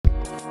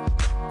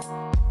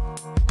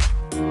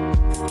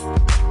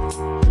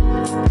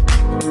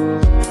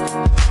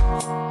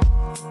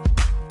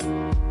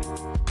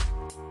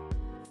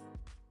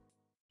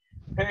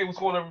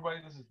going on, everybody?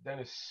 This is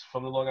Dennis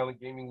from the Long Island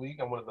Gaming League.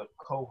 I'm one of the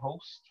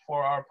co-hosts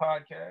for our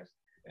podcast.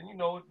 And you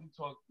know it, we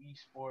talk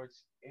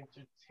esports,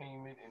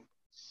 entertainment, and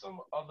some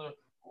other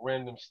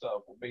random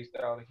stuff. We're based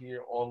out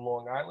here on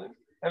Long Island.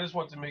 I just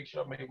want to make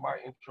sure I make my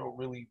intro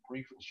really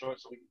brief and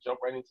short so we can jump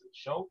right into the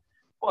show.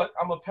 But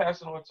I'm going to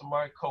pass it on to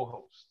my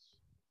co-hosts.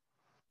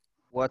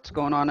 What's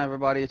going on,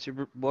 everybody? It's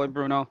your boy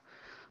Bruno.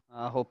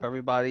 I hope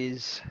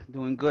everybody's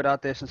doing good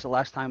out there since the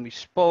last time we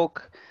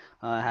spoke.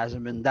 It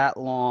hasn't been that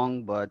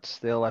long, but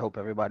still, I hope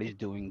everybody's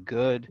doing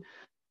good.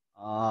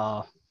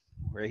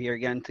 We're here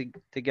again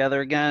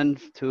together again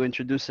to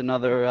introduce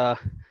another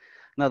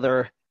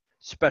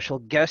special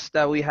guest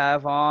that we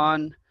have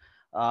on.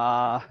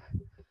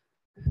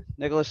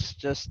 Nicholas,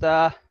 just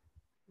let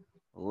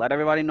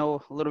everybody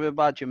know a little bit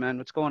about you, man.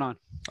 What's going on?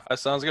 That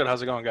sounds good.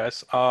 How's it going,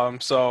 guys?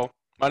 So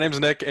my name's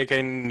Nick,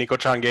 aka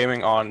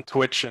NikoChanGaming on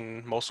Twitch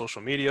and most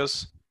social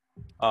medias.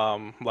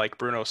 Like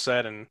Bruno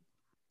said, and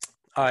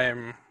I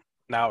am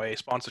now a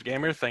sponsored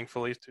gamer,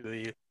 thankfully, to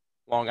the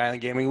Long Island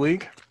Gaming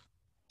League.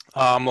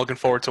 I'm looking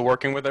forward to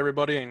working with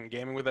everybody and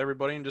gaming with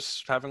everybody and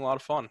just having a lot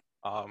of fun.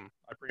 I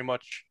pretty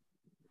much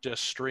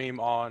just stream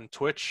on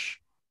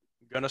Twitch.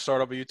 I'm gonna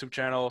start up a YouTube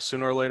channel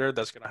sooner or later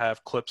that's gonna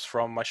have clips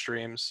from my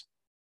streams.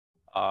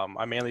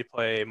 I mainly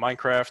play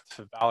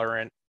Minecraft,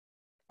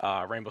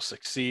 Valorant, Rainbow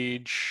Six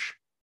Siege,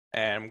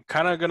 and I'm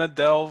kind of going to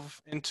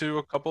delve into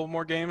a couple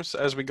more games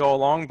as we go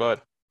along,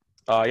 but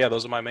yeah,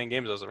 those are my main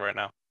games as of right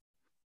now.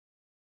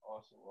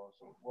 Awesome.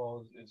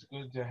 Well, it's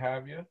good to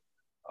have you.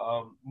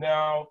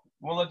 Now,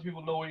 we'll let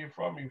people know where you're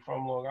from. You're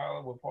from Long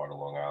Island. What part of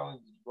Long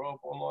Island? Did you grow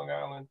up on Long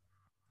Island?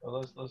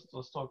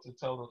 Let's talk to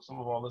tell some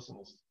of our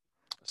listeners.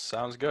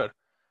 Sounds good.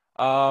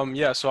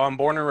 Yeah, so I'm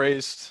born and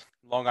raised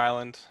Long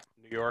Island,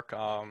 New York.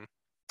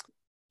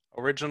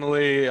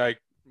 Originally I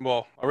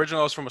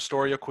was from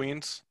Astoria,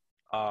 Queens,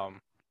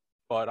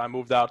 but I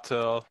moved out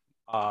to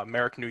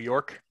Merrick, New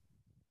York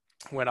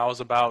when I was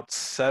about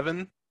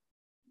 7.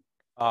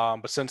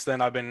 But since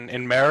then I've been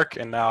in Merrick,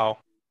 and now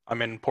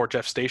I'm in Port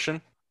Jeff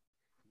Station.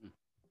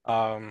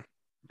 Yeah,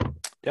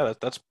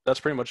 that's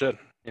pretty much it.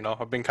 You know,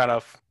 I've been kind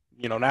of,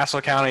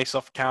 Nassau County,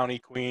 Suffolk County,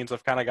 Queens.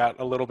 I've kind of got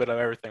a little bit of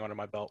everything under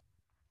my belt.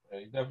 Yeah,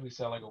 you definitely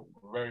sound like a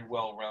very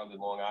well-rounded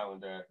Long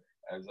Islander,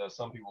 as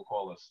some people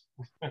call us.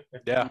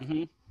 Yeah,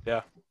 Mm-hmm.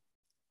 yeah.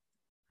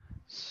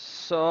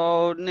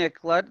 So,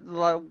 Nick, what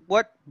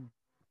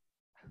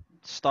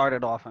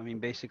started off? I mean,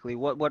 basically,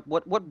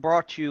 what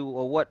brought you,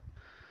 or what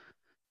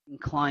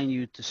inclined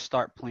you to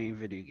start playing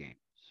video games?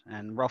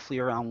 And roughly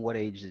around what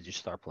age did you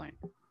start playing?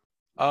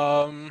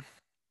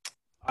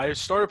 I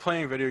started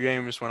playing video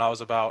games when I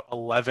was about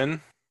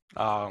 11.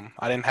 I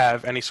didn't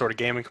have any sort of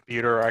gaming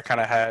computer. I kind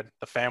of had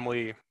the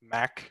family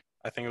Mac.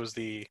 I think it was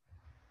the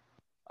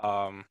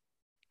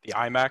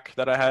iMac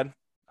that I had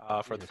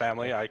for the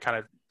family. I kind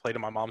of played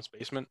in my mom's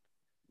basement.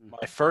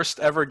 My first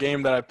ever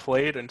game that I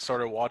played and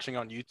started watching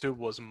on YouTube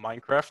was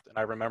Minecraft, and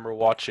I remember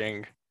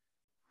watching,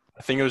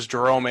 I think it was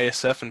Jerome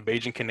ASF and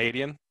Beijing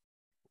Canadian,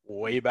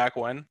 way back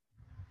when.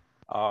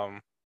 I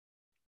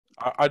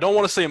don't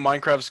want to say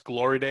Minecraft's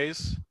glory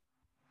days,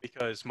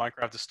 because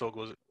Minecraft is still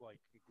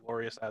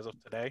glorious as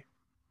of today,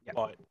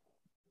 but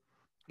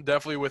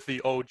definitely with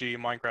the OG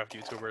Minecraft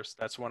YouTubers,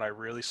 that's when I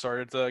really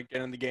started to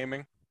get into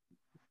gaming.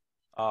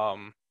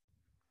 I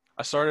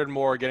started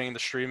more getting into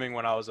streaming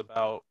when I was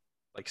about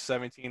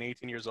 17,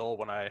 18 years old,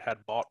 when I had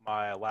bought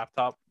my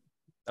laptop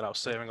that I was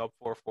saving up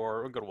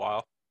for a good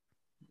while.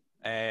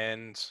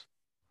 And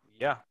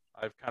yeah,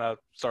 I've kind of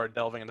started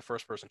delving into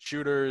first-person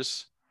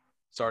shooters,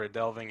 started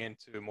delving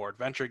into more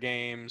adventure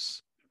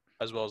games,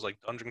 as well as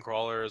dungeon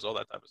crawlers, all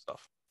that type of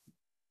stuff.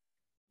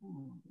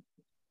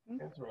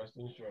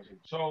 Interesting.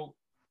 So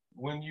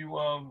when you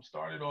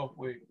started off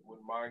with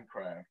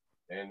Minecraft,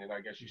 and then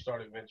I guess you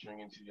started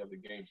venturing into the other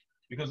games,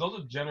 because those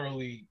are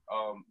generally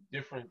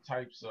different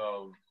types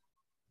of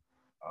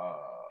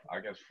I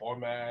guess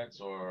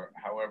formats, or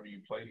however you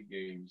play the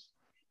games.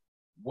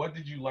 What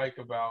did you like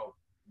about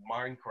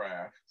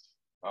Minecraft,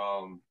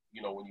 when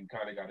you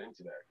kind of got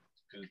into that?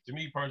 Because to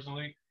me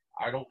personally,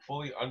 I don't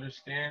fully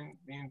understand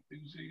the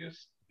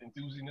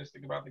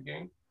enthusiastic about the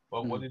game,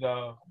 but what did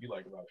you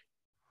like about it?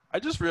 I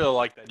just really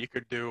like that you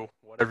could do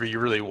whatever you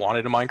really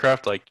wanted in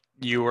Minecraft.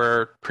 You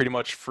were pretty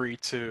much free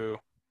to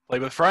play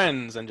with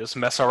friends and just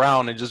mess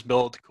around and just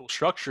build cool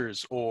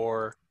structures,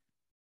 or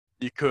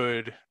you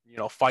could,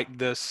 fight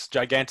this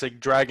gigantic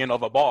dragon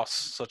of a boss,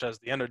 such as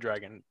the Ender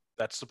Dragon.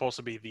 That's supposed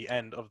to be the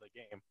end of the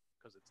game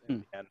because it's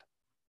in the end.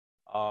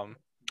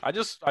 I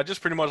just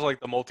pretty much like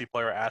the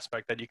multiplayer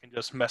aspect, that you can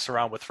just mess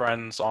around with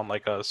friends on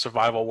a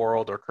survival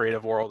world or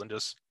creative world and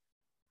just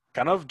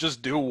kind of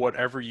just do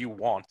whatever you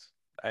want,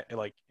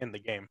 in the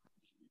game.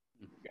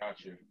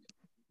 Gotcha.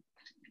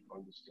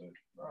 Understood.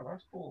 Oh,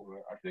 that's cool,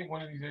 man. I think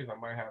one of these days I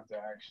might have to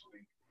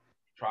actually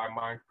try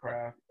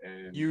Minecraft.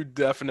 And you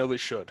definitely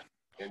should.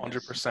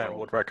 100%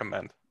 would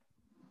recommend.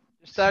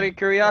 Just out of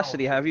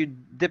curiosity, have you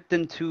dipped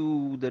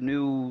into the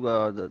new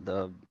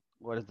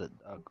what is it?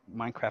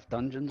 Minecraft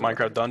Dungeons?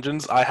 Minecraft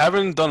Dungeons? I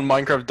haven't done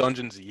Minecraft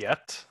Dungeons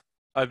yet.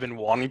 I've been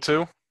wanting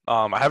to.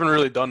 I haven't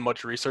really done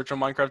much research on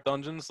Minecraft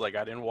Dungeons. Like,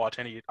 I didn't watch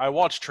any. I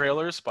watched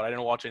trailers, but I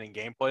didn't watch any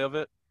gameplay of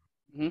it.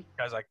 Mhm.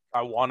 Because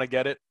I want to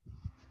get it.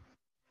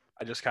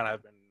 I just kind of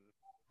have been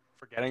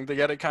forgetting to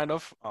get it, kind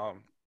of.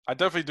 I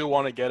definitely do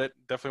want to get it.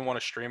 Definitely want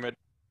to stream it,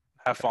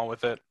 have fun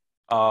with it.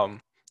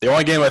 The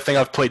only game I think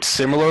I've played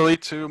similarly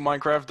to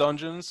Minecraft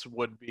Dungeons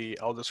would be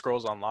Elder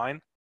Scrolls Online.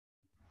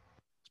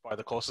 It's probably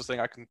the closest thing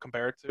I can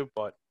compare it to.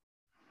 But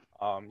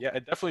yeah,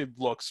 it definitely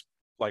looks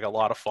like a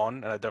lot of fun,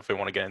 and I definitely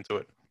want to get into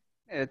it.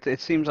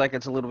 It seems like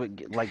it's a little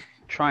bit like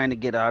trying to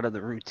get out of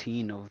the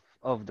routine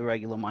of the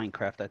regular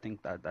Minecraft. I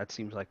think that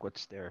seems like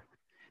what's their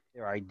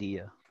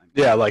idea.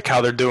 Yeah, like how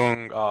they're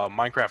doing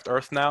Minecraft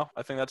Earth now.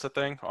 I think that's a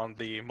thing on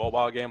the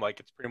mobile game. Like,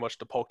 it's pretty much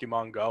the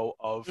Pokemon Go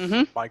of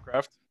Mhm.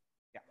 Minecraft.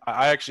 Yeah.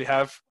 I actually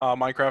have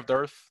Minecraft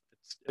Earth.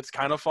 It's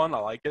kind of fun. I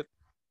like it.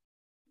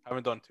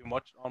 Haven't done too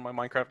much on my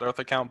Minecraft Earth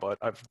account, but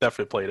I've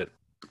definitely played it.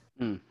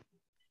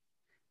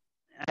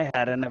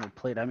 I never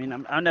played. I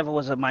mean, I never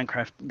was a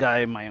Minecraft guy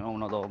in my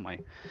own, although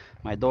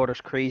my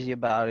daughter's crazy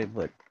about it.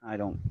 But I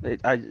don't.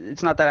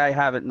 It's not that I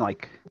haven't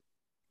like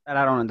that.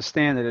 I don't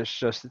understand it. It's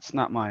just it's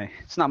not my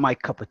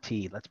cup of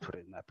tea. Let's put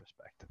it in that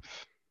perspective.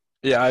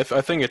 Yeah, I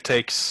think it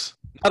takes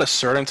not a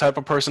certain type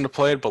of person to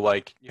play it, but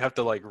like you have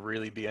to like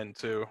really be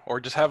into, or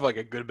just have like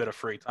a good bit of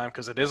free time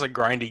because it is a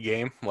grindy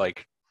game.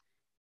 Like,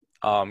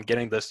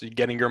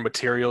 getting your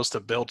materials to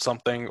build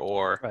something,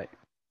 or Right.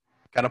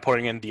 kind of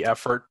putting in the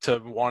effort to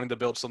wanting to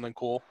build something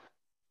cool.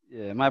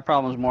 Yeah, my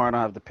problem is more I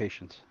don't have the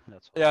patience.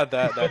 That's all. Yeah,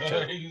 that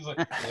too. He's like,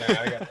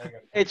 yeah, I got.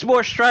 It's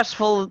more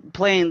stressful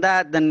playing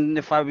that than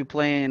if I be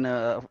playing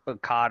a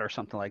COD or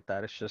something like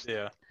that. It's just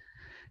Yeah.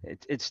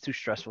 it's too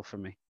stressful for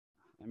me.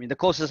 I mean, the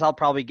closest I'll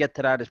probably get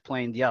to that is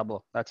playing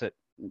Diablo. That's it,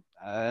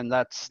 and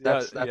Yeah,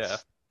 yeah.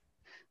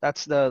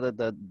 that's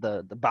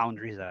the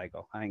boundaries that I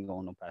go. I ain't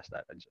going no past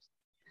that.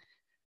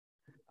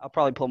 I'll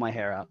probably pull my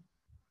hair out.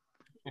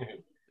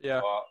 Yeah,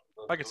 Well,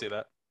 I can see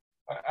that.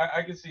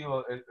 I can see,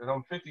 and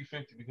I'm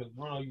 50-50 because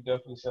Bruno, you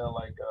definitely sound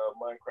like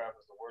Minecraft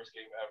is the worst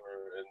game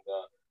ever, and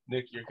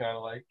Nick, you're kind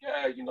of like,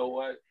 yeah, you know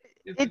what?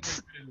 It's a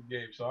It's competitive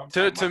game,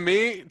 so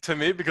To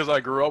me, because I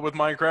grew up with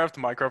Minecraft,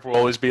 Minecraft will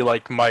always be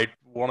like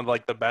one of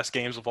like the best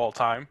games of all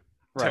time.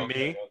 To right.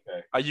 me,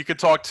 Okay. you could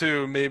talk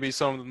to maybe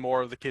some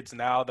more of the kids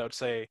now that would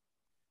say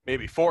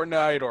maybe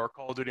Fortnite or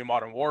Call of Duty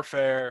Modern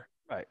Warfare,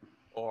 Right.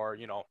 or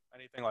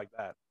anything like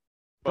that.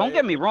 But Don't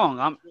get me wrong.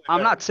 it's really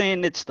I'm not varies.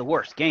 saying it's the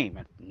worst game.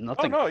 Oh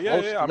Nothing no, yeah,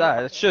 close yeah. to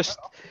that. It's just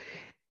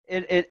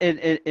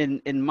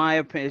in my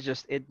opinion, it's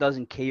just it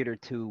doesn't cater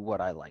to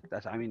what I like.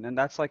 I mean, and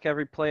that's like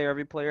every player.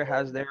 Every player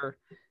has their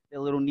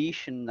little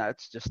niche, and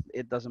that's just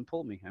it doesn't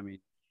pull me. I mean,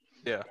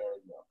 Yeah.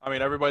 I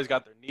mean, everybody's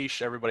got their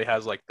niche. Everybody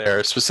has like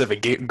their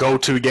specific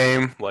go-to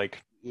game.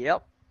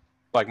 yep.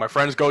 Like my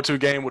friend's go-to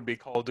game would be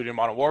Call of Duty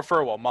Modern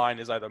Warfare, while mine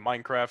is either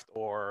Minecraft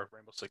or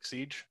Rainbow Six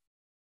Siege.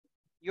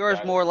 Yours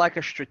more like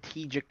a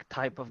strategic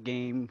type of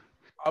game.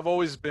 I've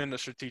always been a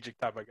strategic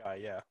type of guy.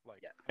 Yeah.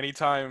 Like,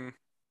 anytime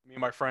me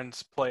and my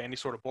friends play any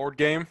sort of board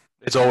game,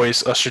 it's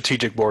always a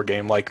strategic board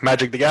game. Like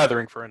Magic the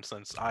Gathering, for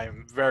instance.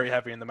 I'm very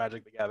heavy in the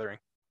Magic the Gathering.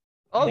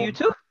 Oh, you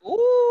too?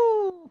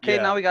 Ooh. Okay,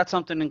 Yeah. now we got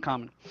something in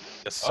common.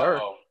 Yes, sir.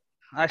 Oh,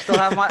 I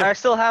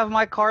still have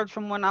my cards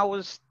from when I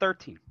was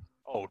 13.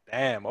 Oh,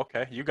 damn.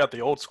 Okay, you got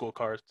the old school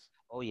cards.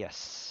 Oh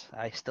yes,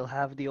 I still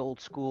have the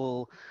old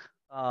school.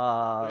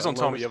 Please don't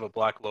tell me you Lotus. have a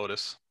Black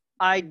Lotus.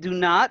 I do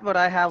not, but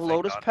I have Thank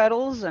lotus God.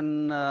 petals,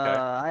 and Okay.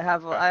 I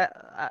have Okay.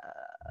 I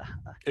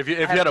If you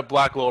had a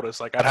Black Lotus,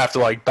 like I'd have to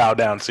like bow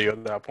down to you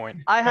at that point.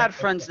 I had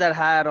friends that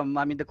had them.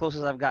 I mean, the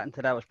closest I've gotten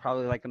to that was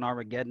probably like an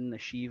Armageddon, a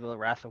Shiva,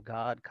 Wrath of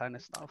God kind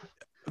of stuff.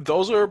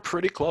 Those are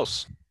pretty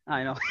close.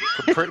 I know.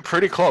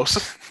 Pretty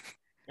close.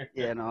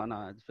 Yeah, no,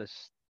 it's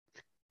just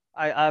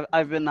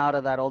I've been out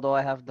of that. Although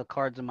I have the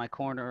cards in my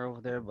corner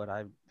over there, but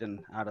I've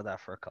been out of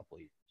that for a couple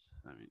of years.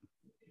 I mean,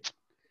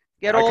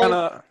 get I old. kind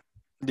of,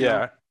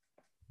 yeah.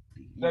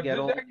 You get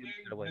old. You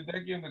get away. did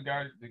that game,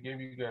 the game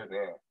you guys,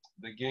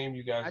 the game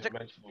you guys Magic? are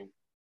mentioning,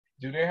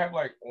 do they have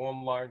like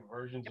online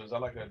versions? Or is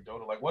that like a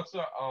Dota? Like, what's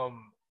a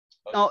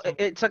No,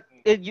 simple-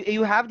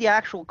 you have the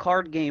actual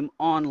card game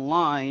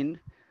online.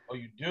 Oh,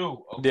 you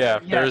do. Okay. Yeah,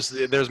 Yes.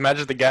 there's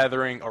Magic the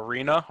Gathering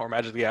Arena or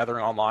Magic the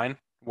Gathering Online,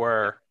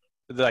 where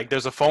like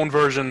there's a phone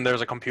version,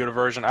 there's a computer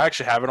version. I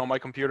actually have it on my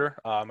computer,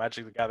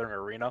 Magic the Gathering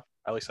Arena.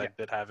 At least I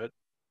did have it.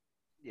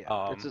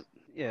 Yeah,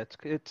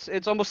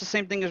 it's almost the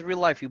same thing as real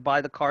life. You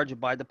buy the cards, you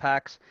buy the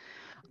packs.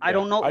 I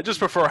don't know. I just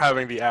prefer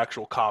having the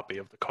actual copy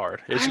of the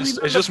card. It's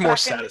remember just more back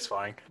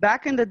satisfying.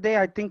 Back in the day,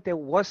 I think there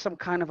was some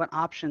kind of an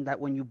option that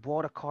when you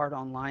bought a card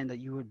online that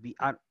you would be.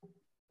 I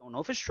don't know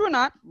if it's true or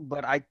not,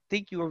 but I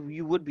think you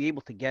would be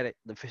able to get it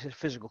the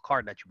physical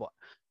card that you bought.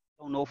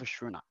 Don't know if it's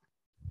true or not.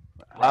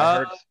 I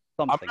heard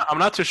something. I'm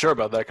not too sure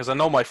about that because I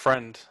know my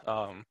friend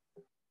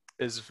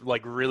is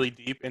like really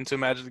deep into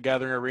Magic the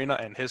Gathering Arena,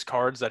 and his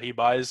cards that he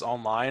buys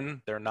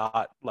online, they're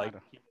not like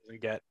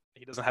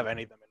he doesn't have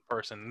any of them in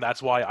person.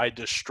 That's why I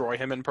destroy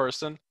him in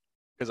person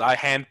because I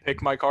hand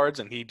pick my cards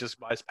and he just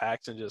buys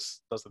packs and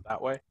just does it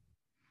that way.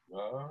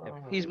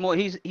 He's Uh, more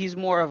he's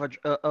more of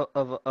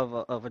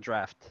a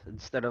draft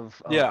instead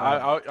of Yeah,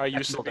 I deck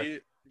used to builder. be.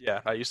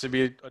 Yeah, I used to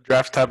be a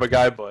draft type of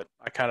guy, but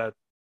I kind of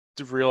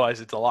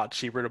realized it's a lot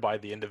cheaper to buy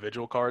the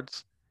individual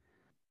cards.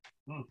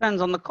 hmm.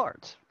 Depends on the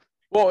cards.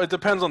 Well, it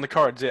depends on the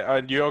cards. Yeah,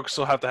 and you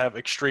also have to have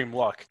extreme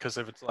luck because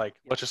if it's like,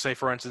 Yeah. let's just say,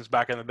 for instance,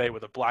 back in the day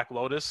with a Black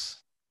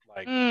Lotus,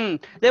 like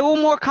They were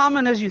more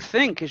common as you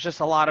think. It's just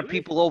a lot of really?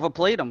 people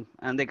overplayed them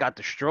and they got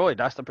destroyed.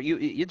 That's the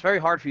it's very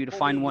hard for you to Well, I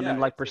find mean, one yeah, in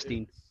like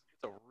pristine.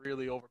 it's a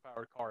really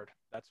overpowered card.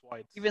 That's why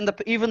it's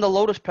Even the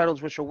lotus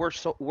petals, which are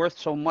worth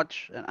so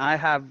much, and I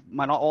have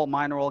all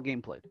mine are all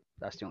game played.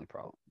 That's the only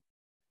problem.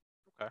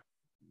 okay.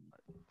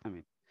 I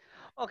mean,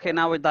 okay,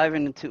 now we're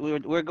diving into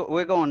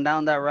we're going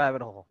down that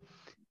rabbit hole.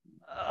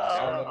 Down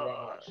that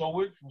rabbit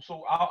hole.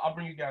 So I'll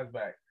bring you guys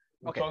back.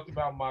 We Okay. talked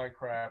about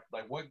Minecraft.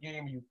 Like, what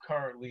game you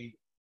currently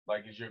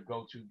like is your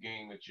go-to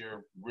game that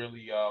you're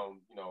really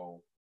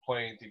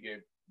playing to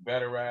get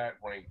better at,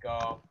 rank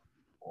up,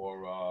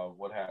 or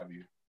what have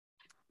you?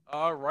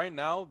 Right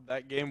now,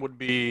 that game would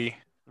be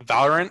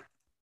Valorant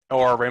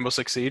or Rainbow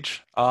Six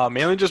Siege.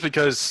 Mainly just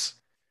because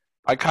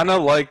I kind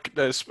of like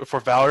this for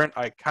Valorant.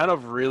 I kind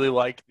of really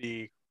like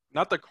the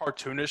not the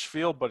cartoonish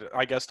feel, but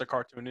I guess the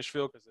cartoonish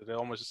feel because it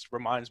almost just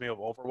reminds me of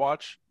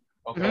Overwatch.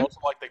 But I Okay, Mhm. also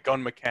like the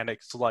gun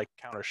mechanics like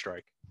Counter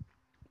Strike.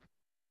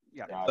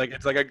 Yeah. got it.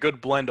 It's like a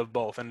good blend of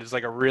both, and it's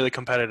like a really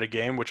competitive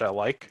game, which I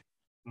like.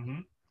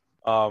 Hmm.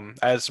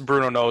 As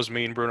Bruno knows,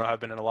 me and Bruno have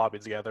been in a lobby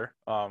together.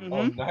 Oh,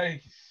 Mhm.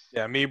 nice.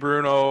 Yeah, me,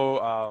 Bruno,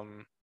 a It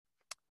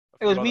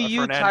few was other me,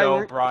 you,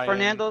 Fernando, Brian,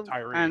 Fernando,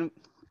 Tyree. and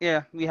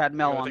yeah, we had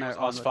Mel I on think it there was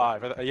on us the.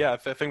 five. Yeah, I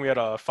think we had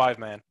a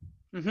 5-man.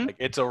 Mhm. Like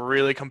it's a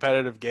really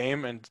competitive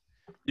game, and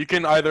you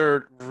can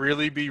either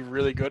really be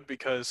really good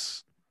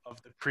because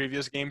of the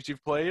previous games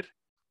you've played,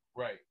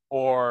 Right.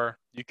 or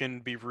you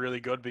can be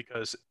really good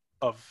because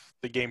of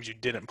the games you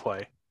didn't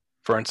play.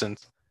 For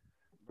instance,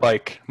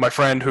 like my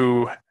friend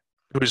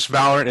whose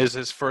Valorant is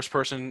his first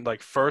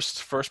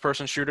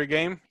person shooter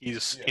game.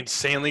 He's Yeah.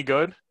 insanely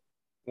good.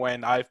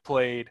 When I've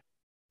played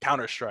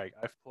Counter Strike,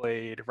 I've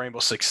played Rainbow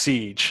Six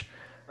Siege,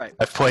 Right.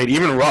 I've played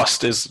even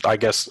Rust is I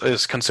guess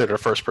is considered a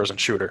first person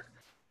shooter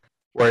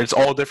where it's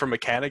all different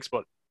mechanics,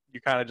 but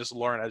you kind of just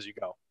learn as you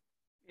go.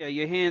 Yeah,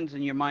 your hands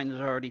and your mind is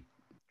already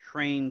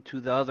trained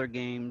to the other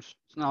games.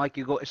 It's not like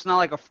you go. It's not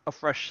like a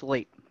fresh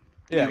slate.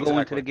 Yeah, You go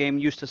into the exactly. game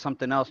used to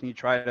something else, and you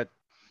try to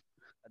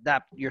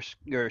adapt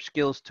your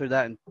skills to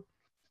that. And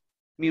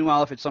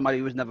meanwhile, if it's somebody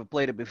who's never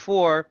played it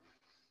before,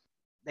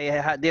 they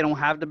don't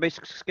have the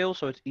basic skills,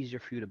 so it's easier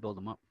for you to build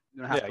them up.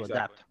 You don't have Yeah, to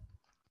exactly. adapt.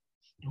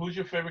 Who's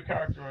your favorite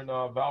character in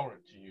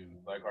Valorant to you?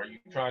 Like, are you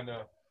trying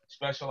to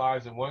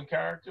specialize in one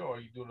character, or are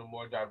you doing a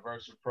more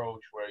diverse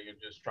approach where you're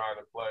just trying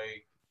to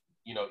play,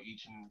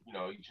 each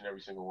and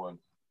every single one?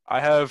 I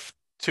have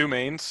two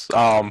mains.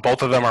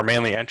 Both of them are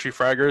mainly entry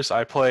fraggers.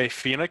 I play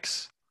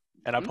Phoenix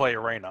and I Hmm? play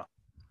Arena,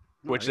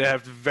 Oh, which they yeah.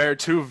 have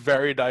two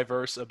very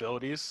diverse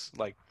abilities,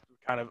 like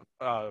kind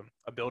of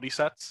ability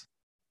sets.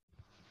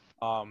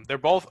 They're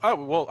both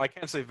well, I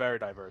can't say very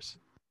diverse.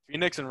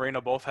 Phoenix and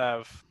Reyna both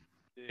have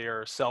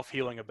their self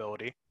healing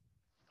ability.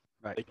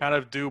 Right. They kind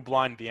of do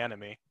blind the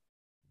enemy,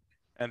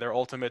 and their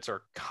ultimates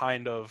are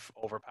kind of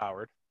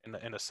overpowered in a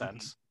Mm-hmm.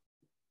 sense.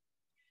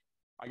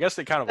 I guess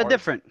they kind of They're are the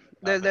different. same.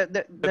 Now they're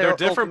They're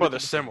different, but ultimates they're are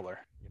different. similar.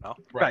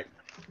 Right. Right.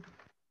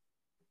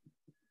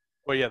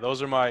 But yeah,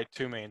 those are my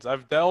two mains.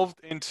 I've delved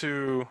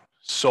into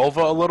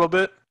Sova a little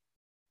bit,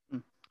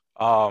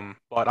 Mm.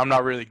 but I'm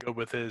not really good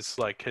with his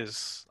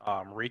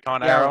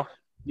recon Yeah. arrow.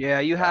 Yeah.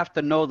 You Yeah, have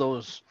to know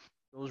those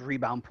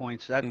rebound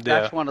points. That's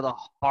yeah, one of the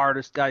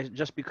hardest guys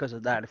just because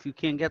of that. If you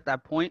can't get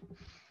that point,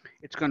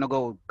 it's gonna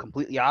go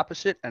completely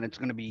opposite, and it's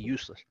gonna be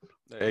useless.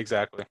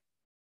 exactly.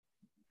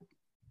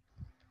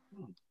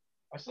 Hmm.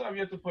 I still have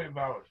yet to play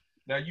Valorant.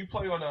 Now, you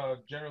play on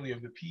generally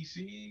of the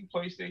PC,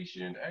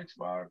 PlayStation,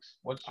 Xbox.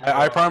 What's your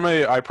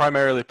I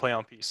primarily play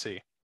on PC.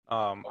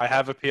 I okay?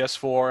 have a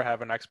PS4, I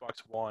have an Xbox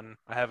One,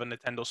 I have a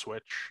Nintendo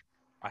Switch.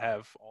 I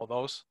have all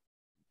those.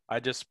 I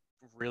just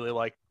really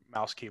like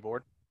mouse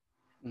keyboard.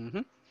 Hmm.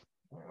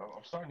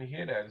 I'm starting to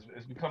hear that.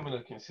 It's becoming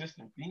a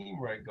consistent theme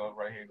right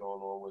here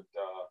going on with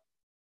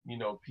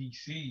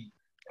PC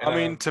and I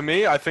mean, to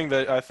me, I think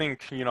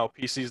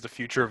PC is the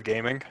future of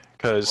gaming right.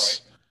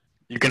 because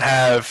you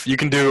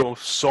can do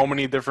so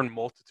many different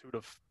multitude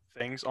of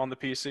things on the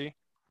PC.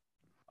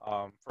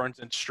 For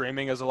instance,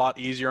 streaming is a lot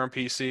easier on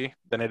PC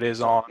than it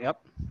is on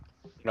Yep.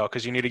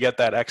 because you need to get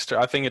that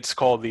extra. I think it's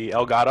called the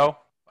Elgato.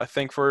 I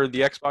think for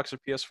the Xbox or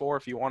PS4,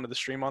 if you wanted to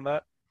stream on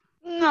that.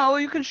 No,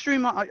 you can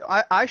stream.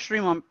 I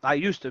stream on. I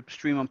used to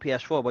stream on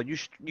PS4, but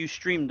you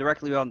stream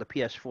directly on the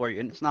PS4,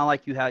 and it's not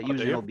like you have Oh, do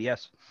using you?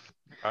 OBS.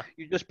 Okay.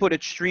 You just put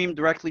it stream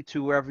directly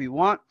to wherever you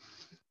want,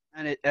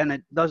 and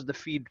it does the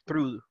feed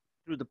through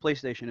the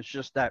PlayStation. It's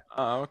just that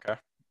Okay.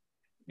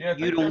 Yeah, I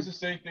you think that's don't the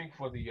same thing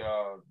for the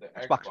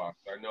Xbox. Xbox.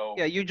 I know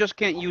Yeah, you just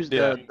can't use Yeah.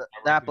 the directly to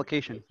the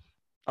application Switch.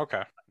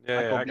 Okay. Yeah,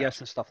 like yeah, I got OBS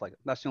you. and stuff like that.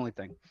 That's the only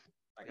thing.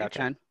 I You got you.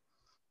 can.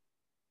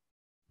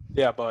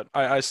 Yeah, but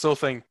I still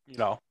think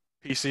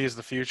PC is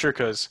the future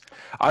because,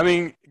 I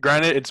mean,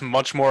 granted, it's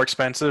much more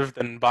expensive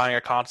than buying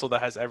a console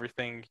that has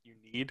everything you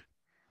need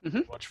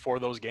Mhm. much for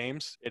those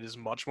games. It is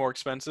much more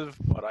expensive,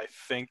 but I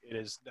think it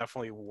is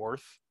definitely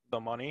worth the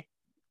money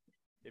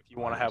if you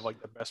want to have Nice.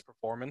 like the best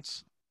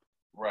performance.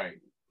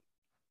 Right.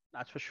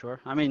 That's for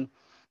sure. I mean,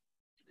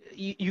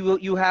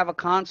 you have a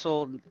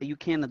console, you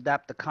can't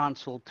adapt the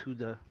console to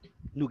the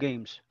new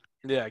games.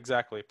 Yeah,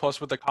 exactly. Plus,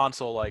 with the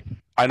console, like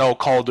I know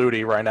Call of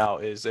Duty right now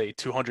is a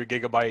 200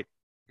 gigabyte,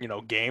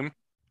 game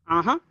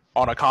Uh-huh.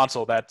 on a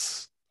console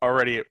that's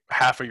already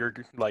half of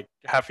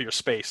your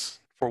space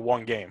for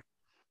one game.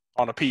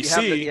 On a You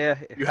have the PC, yeah,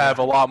 you yeah. have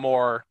a lot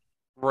more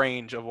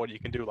range of what you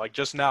can do. Like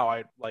just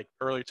now,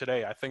 earlier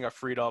today, I think I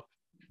freed up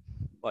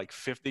like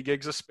 50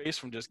 gigs of space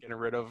from just getting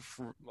rid of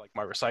like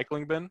my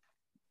recycling bin,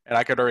 and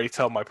I could already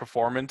tell my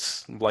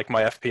performance, like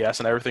my FPS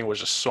and everything, was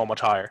just so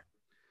much higher.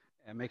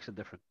 It makes a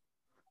difference.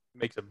 It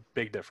makes a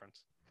big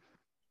difference.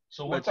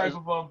 So what But type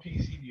of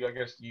PC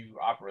do you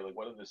operate? Like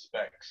what are the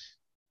specs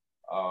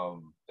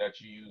that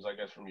you use? I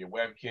guess from your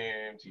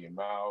webcam to your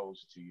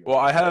mouse to your Well,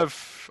 I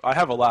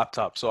have a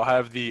laptop, so I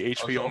have the oh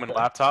HP so Omen okay.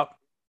 laptop.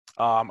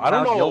 I don't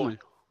how's the know. Omen?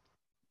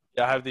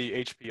 Yeah, I have the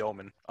HP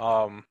Omen.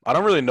 I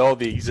don't really know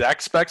the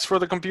exact specs for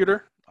the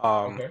computer.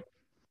 Okay.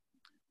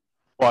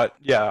 But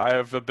yeah, I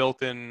have a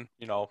built-in,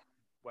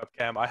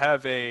 webcam. I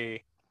have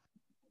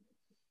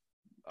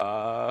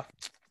uh,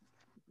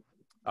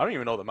 I don't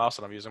even know the mouse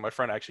that I'm using. My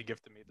friend actually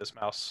gifted me this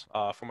mouse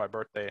for my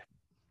birthday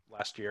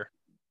last year.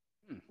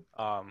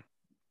 Hmm. Um,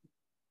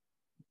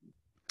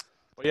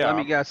 but yeah, Let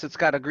me guess. It's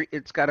got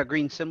a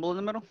green symbol in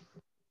the middle.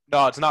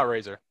 no, it's not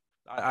Razer.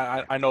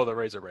 I know the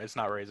Razer, but it's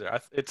not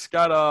Razer. It's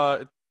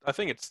got I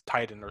think it's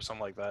Titan or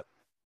something like that.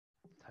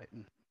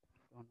 Titan.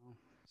 Don't know.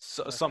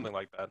 Something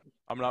like that.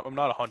 I'm not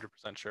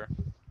 100% sure.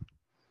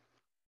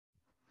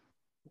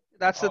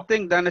 That's the Oh,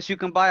 thing, Dennis. You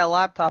can buy a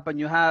laptop and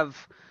you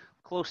have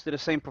close to the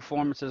same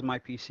performance as my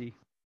PC.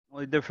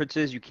 Only difference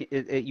is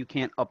you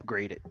can't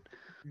upgrade it.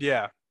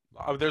 Yeah,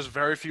 there's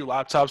very few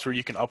laptops where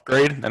you can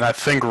upgrade, and I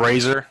think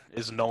Razer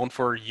is known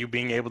for you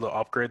being able to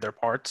upgrade their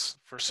parts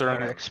for Very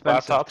certain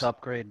expensive to laptops.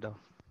 upgrade though.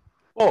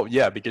 Well,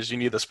 yeah, because you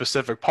need the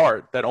specific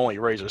part that only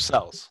Razer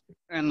sells.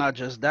 And not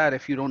just that,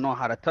 if you don't know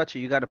how to touch it,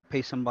 you got to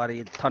pay somebody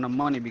a ton of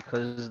money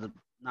because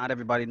not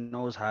everybody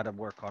knows how to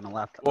work on a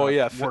laptop. Well,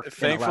 yeah, Work in a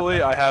thankfully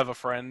laptop. I have a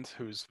friend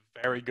who's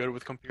very good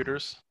with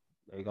computers.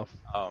 There you go.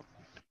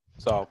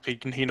 So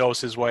he knows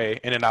his way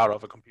in and out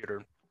of a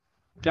computer.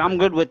 Yeah, I'm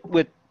good with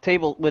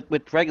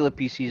regular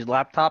PCs.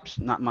 Laptops,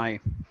 not my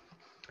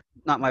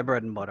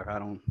bread and butter. I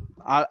don't.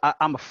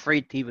 I'm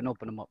afraid to even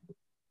open them up.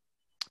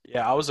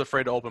 Yeah, I was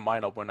afraid to open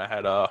mine up when I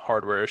had a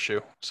hardware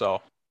issue,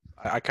 so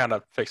I kind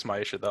of fixed my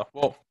issue though.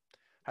 Well,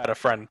 had a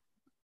friend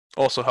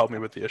also help me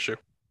with the issue.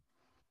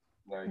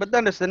 nice. But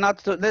then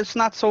it's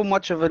not so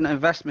much of an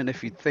investment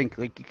if you think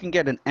like you can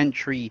get an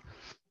entry,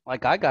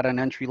 like I got an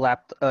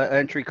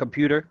entry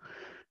computer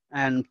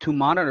and two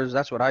monitors.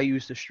 That's what I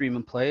use to stream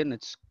and play, and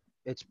it's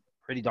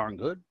pretty darn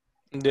good.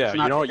 Yeah, It's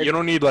not you it.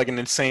 don't need like an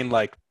insane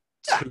like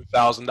Yeah,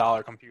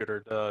 $2,000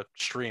 computer to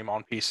stream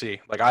on PC.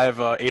 Like I have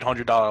a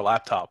 $800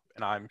 laptop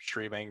and I'm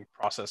streaming,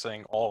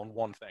 processing all in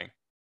one thing.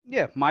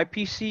 yeah. My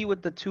PC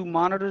with the two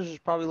monitors is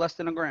probably less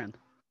than $1,000,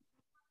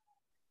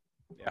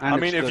 Yeah, I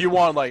and mean it's if good. you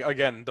want like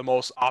again the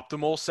most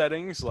optimal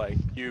settings, like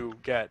you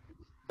get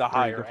the Three,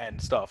 higher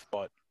end stuff,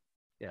 but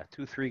yeah,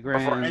 2, 3 for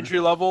grand. entry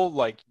level,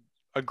 like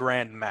a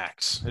grand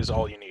max is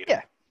all you need.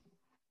 Yeah,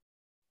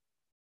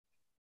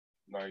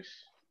 Nice.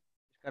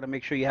 got to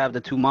make sure you have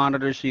the two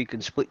monitors so you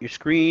can split your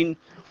screen.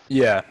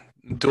 Yeah,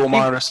 dual Even,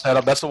 monitor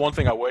setup. That's the one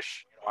thing I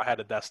wish I had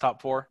a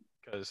desktop for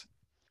because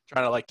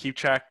trying to like keep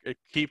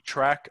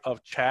track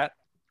of chat,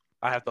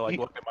 I have to like you,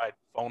 look at my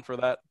phone for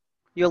that.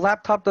 your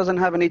laptop doesn't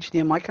have an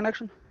HDMI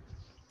connection.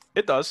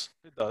 It does.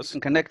 It You does.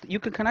 can connect. You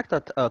can connect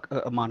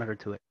a monitor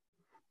to it.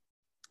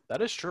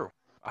 That is true.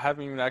 I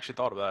haven't even actually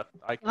thought of that.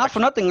 I Not for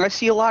actually, nothing. I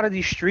see a lot of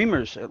these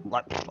streamers.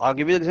 Like, I'll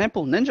give you an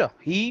example. Ninja.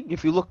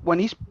 If you look when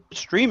he's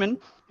streaming,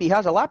 he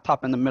has a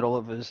laptop in the middle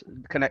of his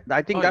connect.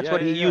 I think oh that's yeah,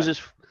 what he yeah, yeah.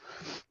 uses.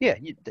 Yeah,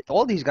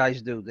 all these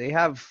guys do. They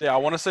have. Yeah, I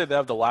want to say they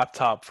have the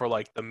laptop for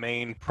like the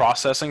main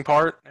processing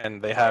part,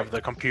 and they have Right.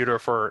 the computer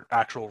for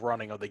actual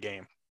running of the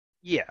game.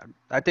 Yeah,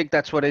 I think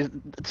that's what it is.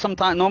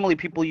 Sometimes normally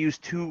people use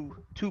two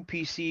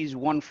PCs,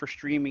 one for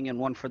streaming and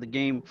one for the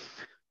game.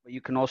 But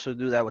you can also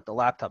do that with the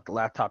laptop. The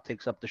laptop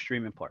takes up the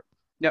streaming part.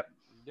 Yep,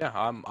 Yeah,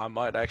 I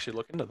might actually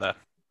look into that.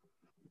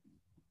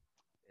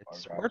 I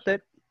it's got worth you.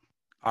 it.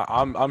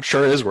 I'm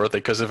sure it is worth it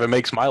because if it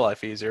makes my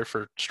life easier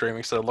for streaming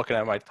instead of looking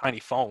at my tiny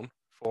phone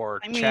for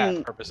I chat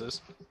mean,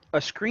 purposes. a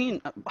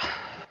screen,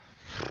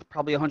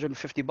 probably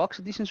 $150,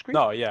 a decent screen.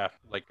 No, yeah,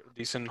 like a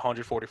decent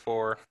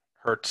 144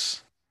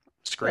 hertz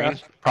Yeah, screen,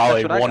 that's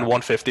probably what I got.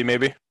 150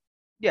 maybe.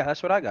 Yeah,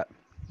 that's what I got.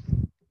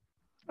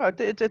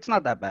 It's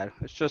not that bad.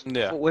 It's just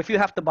Yeah. if you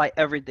have to buy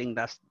everything,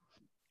 that's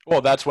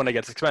Well, that's when it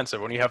gets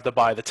expensive. When you have to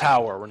buy the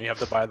tower, when you have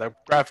to buy the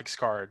graphics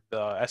card, the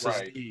Right.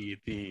 SSD,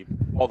 the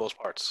all those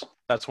parts.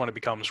 That's when it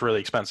becomes really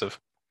expensive.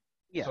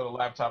 yeah. So the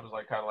laptop is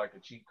like kind of like a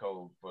cheat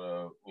code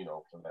for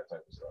for that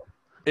type of stuff.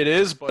 It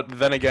is, but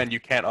then again, you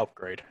can't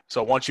upgrade.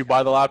 So once you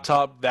buy the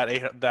laptop, that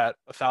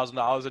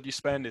 $1,000 that you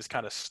spend is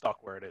kind of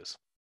stuck where it is.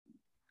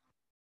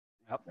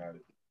 Yep. Got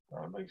it.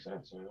 That makes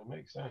sense. Man. It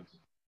makes sense.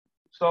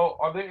 So,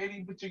 are there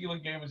any particular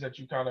gamers that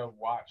you kind of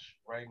watch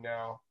right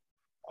now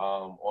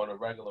on a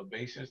regular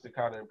basis to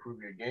kind of improve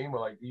your game, or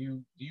like do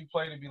you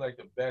play to be like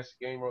the best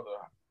gamer or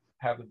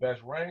have the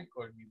best rank,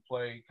 or do you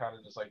play kind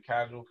of just like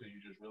casual because you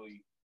just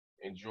really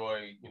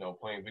enjoy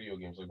playing video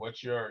games? Like,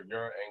 what's your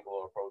angle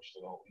or approach to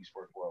the whole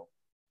esports world?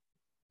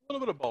 A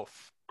little bit of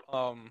both.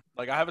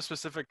 Like I have a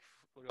specific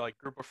like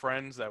group of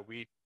friends that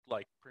we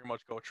like pretty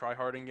much go try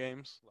hard in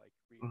games. Like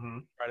we Mm-hmm.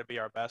 try to be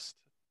our best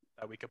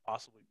that we could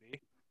possibly be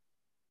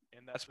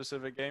in that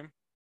specific game.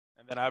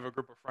 And then I have a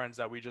group of friends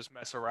that we just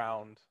mess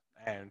around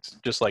and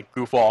just like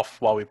goof off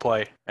while we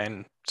play.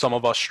 And some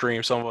of us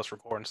stream, some of us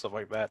record and stuff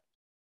like that.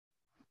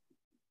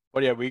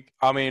 But yeah,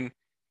 I mean,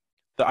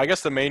 I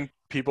guess the main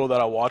people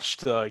that I watch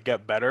to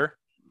get better,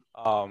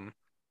 um,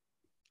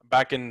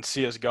 back in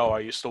CS:GO, I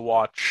used to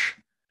watch,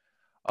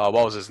 what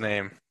was his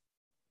name?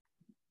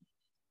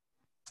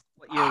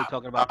 What year are we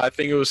talking about? I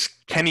think it was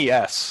Kenny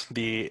S,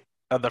 the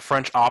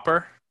French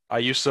opper. I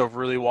used to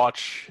really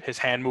watch his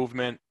hand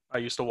movement. I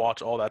used to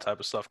watch all that type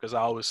of stuff because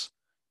I was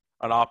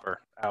an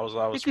opper. I I was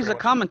think he's pretty a much.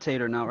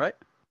 commentator now, right?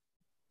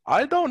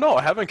 I don't know.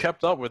 I haven't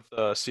kept up with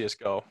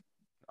CS:GO.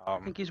 I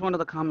think he's one of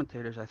the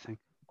commentators. I think.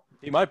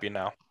 He might be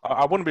now.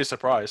 I wouldn't be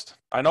surprised.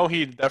 I know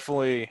he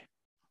definitely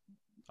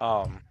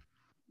um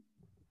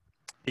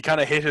he kind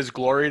of hit his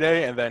glory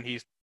day, and then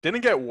he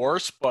didn't get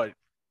worse, but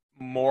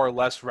more or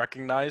less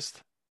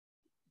recognized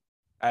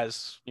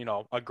as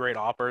a great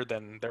opper.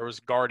 Then there was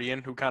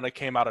Guardian, who kind of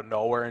came out of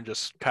nowhere and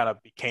just kind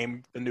of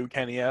became the new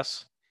Kenny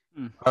S.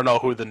 I don't know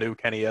who the new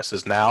Kenny S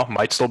is now.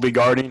 Might still be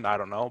Guardian. I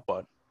don't know,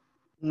 but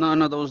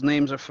None of those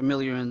names are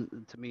familiar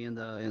to me in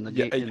the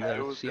yeah, game in yeah. the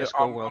It was.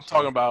 CS:GO I'm world.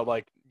 talking about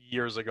like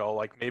years ago,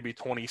 like maybe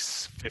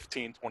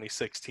 2015,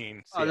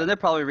 2016. Oh, then they're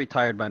probably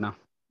retired by now.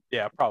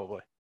 Yeah,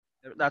 probably.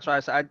 That's why I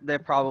said they're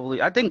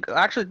probably. I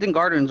actually think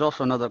Gardner's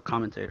also another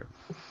commentator.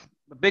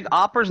 The big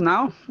oppers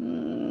now.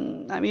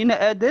 I mean,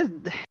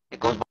 it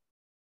goes.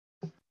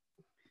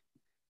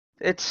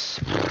 It's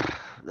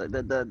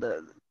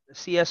the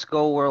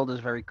CS:GO world is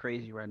very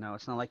crazy right now.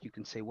 It's not like you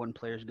can say one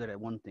player's good at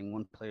one thing,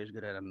 one player's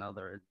good at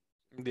another.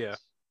 Yeah.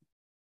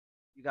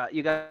 You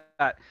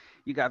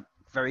got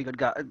very good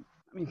guys. I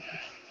mean,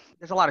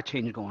 there's a lot of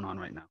change going on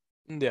right now.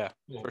 Yeah,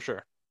 Yeah. for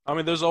sure. I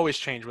mean, there's always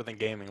change within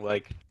gaming.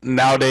 Like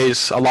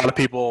nowadays, a lot of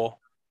people,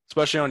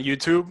 especially on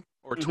YouTube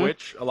or Mhm.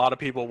 Twitch, a lot of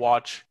people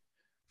watch,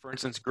 for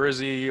instance,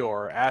 Grizzy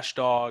or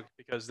Ashdog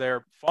because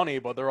they're funny,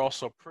 but they're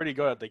also pretty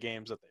good at the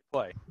games that they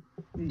play.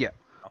 Yeah.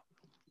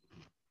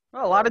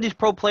 Well, a lot of these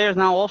pro players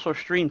now also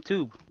stream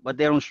too, but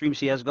they don't stream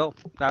CS:GO.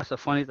 That's the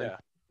funny thing. Yeah,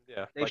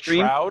 yeah. They Like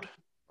stream. Shroud.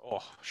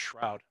 Oh,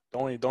 Shroud.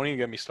 Don't even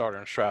get me started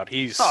on Shroud.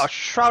 Oh,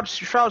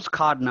 Shroud's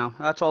COD now.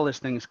 That's all this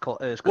thing is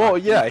called. Is COD. Well,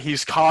 yeah,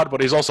 he's COD,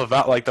 but he's also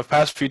like the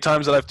past few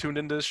times that I've tuned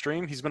into his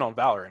stream, he's been on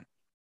Valorant.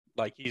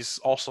 Like he's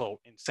also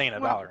insane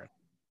at Well, Valorant.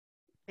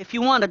 if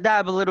you want to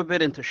dive a little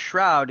bit into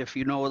Shroud, if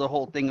you know the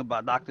whole thing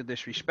about Doctor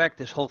Disrespect,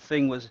 this whole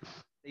thing was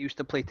they used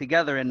to play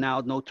together, and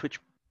now no Twitch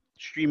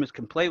streamers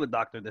can play with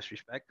Doctor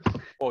Disrespect.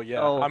 Well, yeah.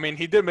 So- I mean,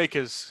 he did make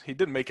his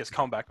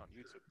comeback on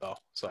YouTube though.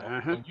 So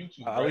Uh-huh. On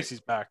YouTube, at right? least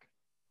he's back.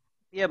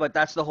 Yeah, but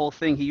that's the whole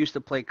thing. He used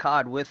to play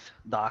COD with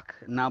Doc,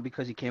 and now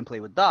because he can't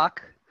play with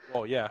Doc,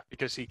 Well, yeah,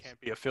 because he can't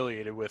be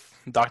affiliated with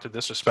Doctor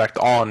Disrespect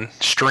on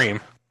stream.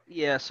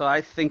 yeah. So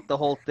I think the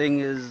whole thing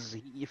is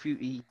if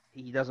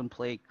he doesn't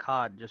play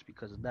COD just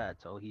because of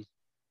that. So he's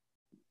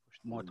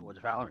pushed more towards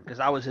Valorant because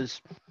that was his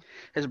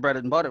bread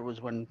and butter was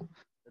when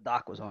the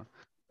Doc was on.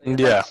 But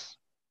Yeah.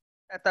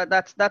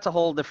 that's a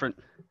whole different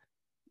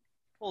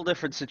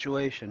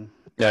situation.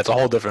 Yeah, it's a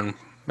whole different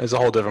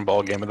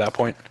ball game at that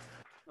point.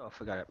 Oh, I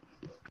forgot it.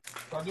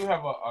 So I do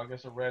have I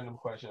guess a random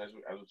question as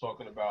we're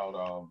talking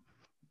about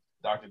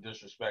Dr.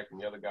 Disrespect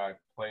and the other guy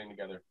playing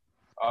together.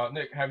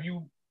 Nick, have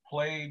you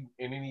played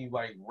in any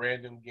like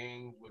random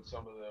games with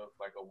some of the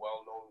like a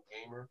well-known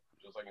gamer,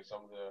 just like in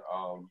some of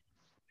the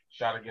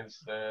shot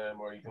against them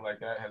or anything like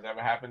that? Has that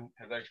ever happened?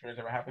 Has that experience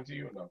ever happened to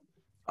you or no?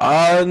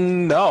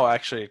 No,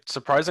 actually,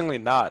 surprisingly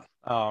not.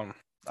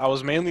 I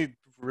was mainly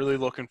really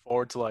looking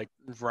forward to like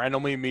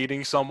randomly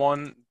meeting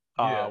someone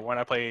Yeah. when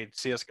I played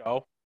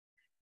CS:GO.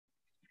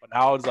 But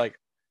now it's like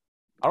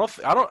I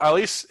don't. At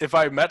least if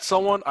I met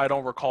someone, I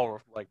don't recall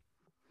like.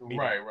 meeting.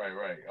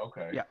 Right.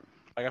 Okay. Yeah.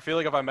 Like I feel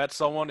like if I met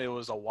someone, it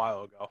was a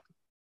while ago.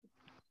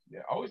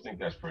 Yeah, I always think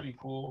that's pretty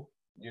cool.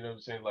 You know what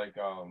I'm saying? Like,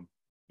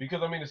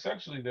 because I mean,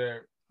 essentially,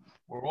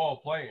 we're all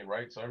playing,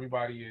 right? So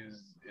everybody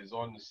is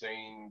on the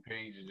same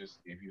page. It's just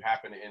if you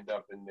happen to end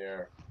up in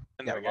their,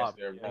 In I their guess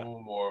lobby, their yeah.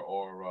 room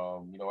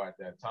or at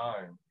that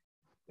time,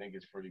 I think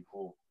it's pretty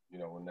cool.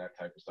 When that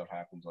type of stuff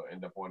happens or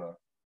end up on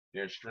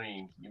their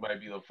stream, you might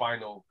be the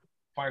final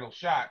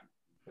shot,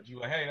 but you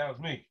like, hey, that was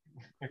me.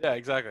 Yeah,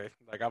 exactly.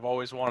 Like I've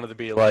always wanted to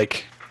be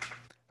like,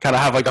 kind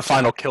of have like a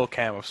final kill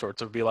cam of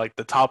sorts, of be like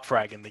the top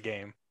frag in the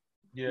game,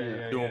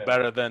 Yeah. doing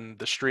better than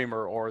the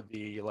streamer or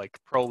the like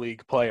pro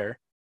league player.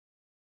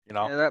 You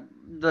know?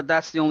 Yeah,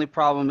 that's the only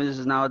problem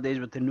is nowadays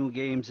with the new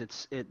games.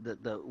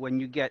 The when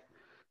you get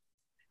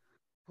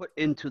put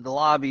into the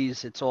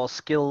lobbies, it's all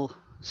skill.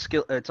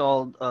 It's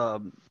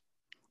all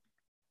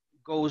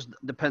goes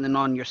depending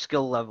on your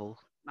skill level.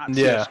 Not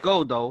Yeah.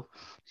 CS:GO though.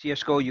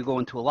 CS:GO, you go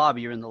into a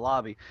lobby, you're in the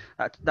lobby.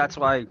 That's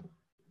why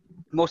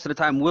most of the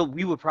time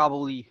we would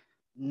probably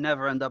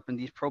never end up in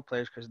these pro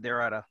players because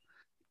they're at a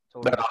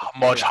totally They're different a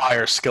much scale.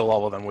 higher skill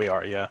level than we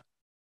are. Yeah.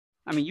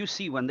 I mean, you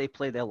see when they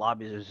play their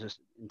lobbies is just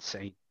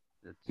insane.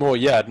 It's, Well,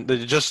 yeah.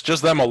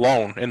 Just them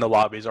alone in the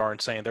lobbies are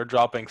insane. They're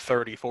dropping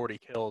 30, 40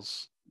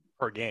 kills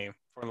per game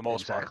for the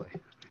most part.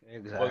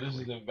 exactly, Well, this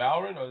is exactly. in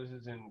Valorant or this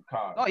is in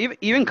COD? No,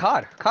 even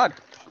COD, Valorant,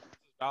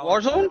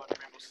 Warzone. Rainbow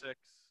Six. This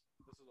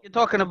is You're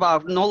talking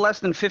about no less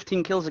than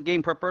 15 kills a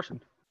game per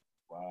person.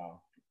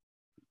 Wow.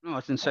 No,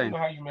 it's I don't insane. know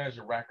how you manage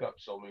to rack up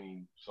so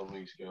many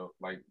skills.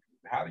 Like,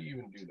 how do you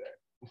even do that?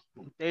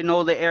 They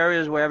know the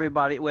areas where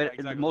everybody, Yeah, where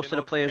exactly. They most of the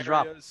know players the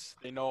drop. areas.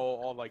 They know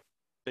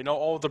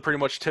all the pretty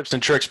much tips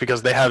and tricks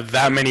because they have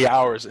that many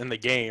hours in the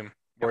game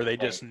where they Right.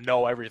 just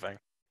know everything,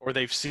 or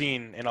they've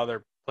seen in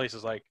other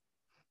places. Like,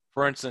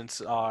 for instance,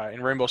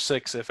 in Rainbow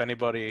Six, if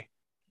anybody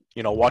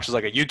watches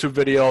like a YouTube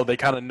video, they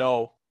kind of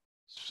know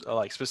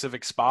like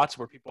specific spots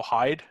where people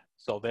hide,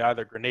 so they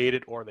either grenade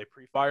it or they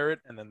pre-fire it,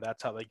 and then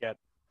that's how they get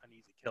an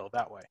easy kill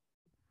that way.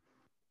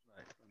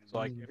 So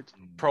like, it's,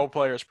 Mm. pro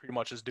players pretty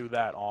much just do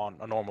that on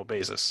a normal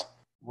basis.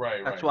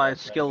 Right, That's right. why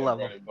it's That's skill their bread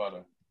level. and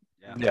butter.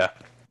 Yeah. Yeah.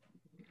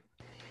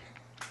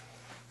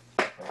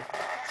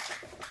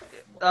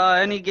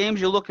 Okay. Any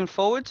games you're looking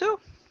forward to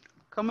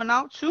coming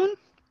out soon?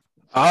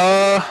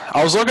 I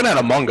was looking at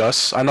Among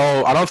Us. I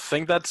don't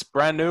think that's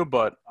brand new,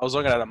 but I was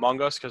looking at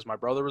Among Us because my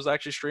brother was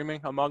actually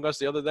streaming Among Us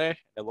the other day.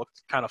 It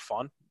looked kind of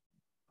fun.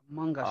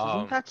 Among Us,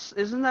 Um,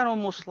 isn't that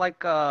almost like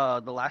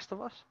The Last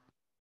of Us?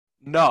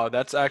 no,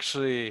 that's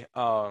actually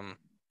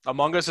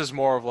Among Us is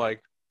more of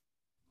like,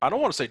 I don't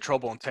want to say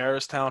Trouble in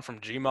Terrorist Town from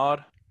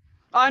Gmod,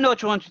 Oh, I know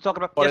which one you're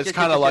talking about. but Yes, it's yes, yes,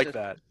 kind of yes, yes, like yes.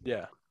 that.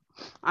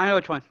 Yeah, I know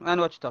which one. I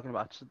know what you're talking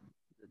about. It's the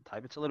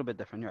type. It's a little bit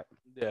different, right?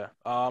 yeah.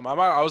 I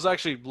was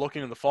actually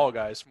looking into Fall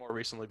Guys more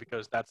recently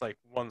because that's like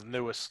one of the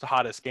newest,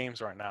 hottest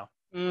games right now.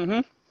 Mm-hmm.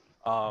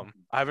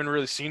 I haven't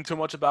really seen too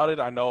much about it.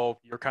 I know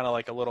you're kind of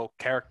like a little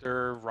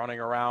character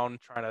running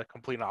around trying to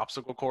complete an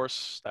obstacle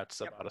course. Yep.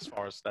 That's about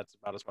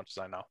as much as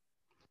I know.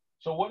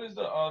 So what is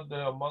the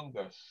Among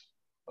Us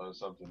or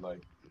something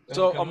like?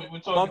 So Because we're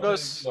talking Among to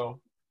Us,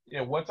 yeah.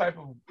 What type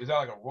of is that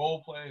like a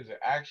role play? Is it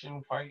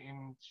action,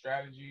 fighting,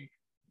 strategy?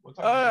 What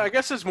type of game? I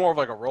guess it's more of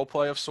like a role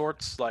play of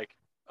sorts. Like,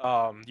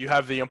 you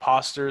have the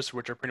imposters,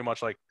 which are pretty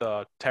much like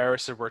the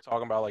terrorists that we're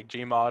talking about, like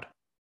Gmod.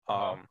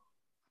 Uh-huh. Um,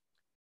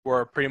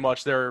 where pretty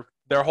much their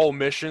whole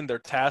mission, their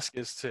task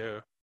is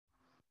to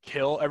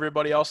kill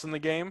everybody else in the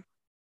game Okay.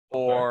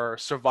 or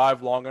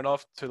survive long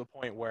enough to the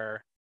point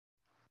where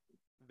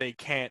they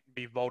can't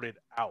be voted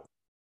out.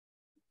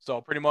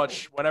 So pretty Oh,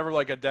 much whenever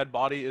like a dead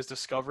body is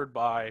discovered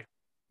by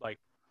like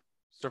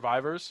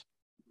survivors,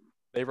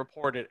 they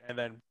report it and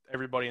then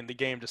everybody in the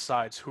game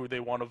decides who they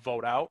want to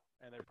vote out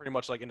and they're pretty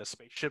much like in a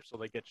spaceship so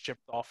they get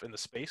shipped off into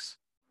space.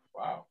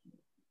 wow.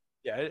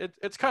 Yeah,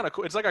 it's kind of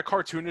cool. It's like a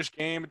cartoonish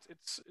game. It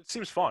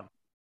seems fun.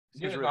 It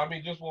seems Yeah, no, really I cool.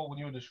 mean, just when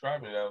you were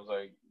describing it, I was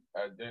like,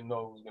 I didn't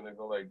know it was gonna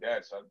go like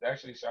that. So it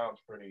actually sounds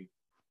pretty,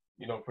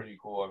 pretty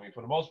cool. I mean,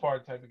 for the most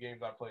part, the type of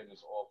games I play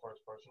is all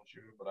first-person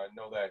shooter, but I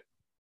know that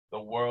the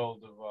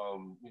world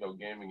of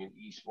gaming and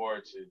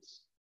esports,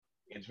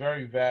 it's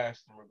very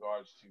vast in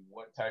regards to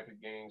what type of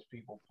games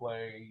people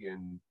play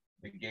and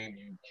the game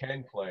you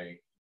can play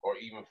or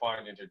even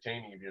find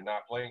entertaining if you're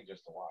not playing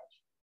just to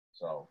watch.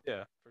 So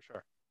Yeah, for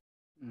sure.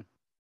 Hmm.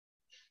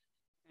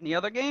 Any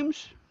other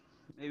games?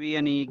 Maybe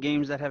any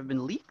games that have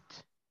been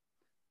leaked?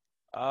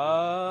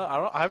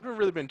 I haven't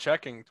really been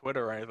checking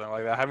Twitter or anything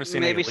like that. I haven't seen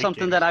any Maybe leak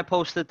something that games. I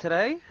posted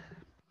today.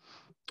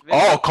 Oh,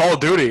 Video. Call of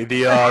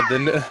Duty.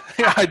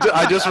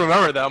 I just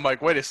remembered that. I'm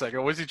like, wait a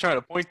second, what's he trying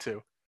to point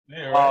to?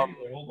 yeah, right. Um,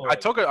 Hold on.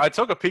 I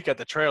took a peek at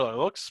the trailer. It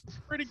looks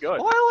pretty good.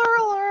 Spoiler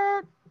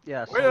alert!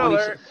 Yes, Wait 20.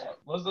 alert.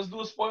 Let's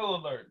do a spoiler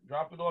alert.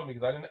 Drop it on me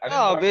because I didn't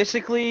Oh, watch it.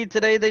 basically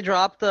today they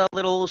dropped a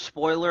little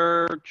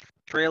spoiler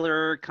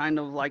trailer, kind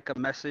of like a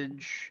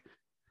message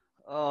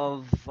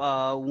of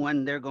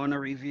when they're going to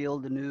reveal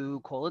the new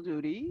Call of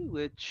Duty,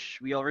 which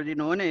we already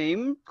know a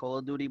name, Call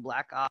of Duty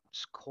Black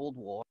Ops Cold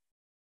War.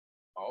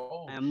 I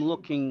Oh am shoot.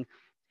 looking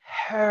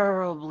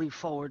terribly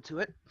forward to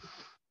it.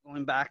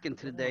 Going back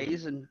into the Really?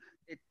 days, and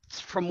it's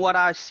from what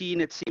I've seen,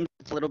 it seems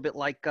it's a little bit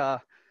like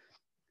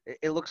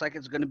it looks like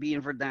it's going to be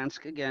in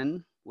Verdansk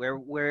again,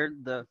 where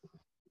the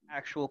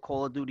actual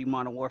Call of Duty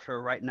Modern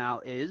Warfare right now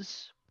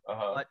is,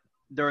 Uh-huh. but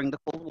during the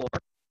Cold War.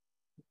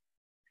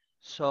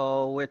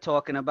 So we're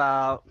talking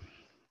about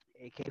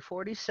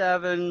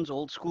AK-47s,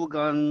 old school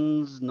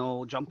guns,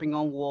 no jumping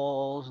on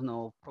walls,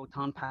 no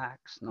proton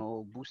packs,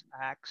 no boost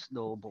packs,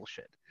 no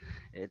bullshit.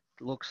 It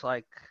looks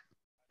like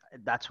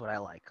that's what I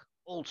like.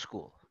 Old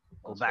school.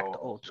 Go back to Let's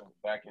old go school.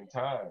 back in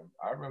time.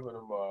 I remember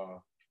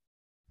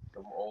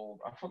them old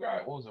I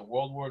forgot what was it,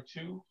 World War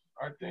II,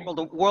 I think. Well,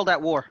 the World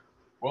at War.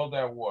 World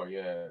at War.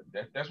 Yeah,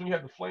 that's when you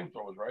had the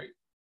flamethrowers, right?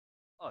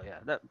 Oh yeah,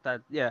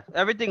 yeah,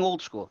 everything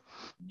old school.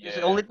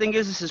 The Yeah. only thing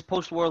is, this is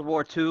post World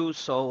War II,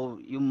 so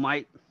you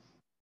might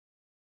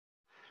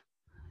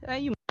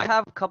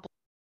have a couple,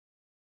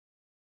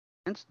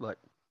 but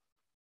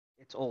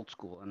it's old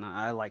school, and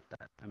I like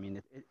that. I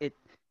mean,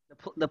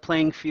 the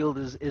playing field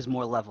is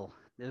more level.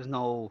 There's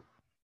no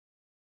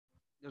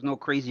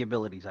crazy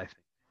abilities, I think.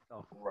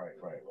 So Right.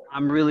 Right. Right.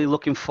 I'm really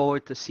looking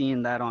forward to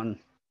seeing that on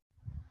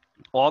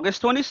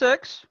August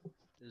 26th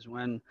is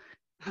when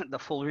the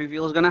full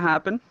reveal is gonna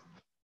happen,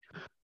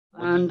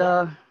 When's it and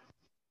drop?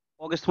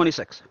 August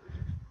 26th.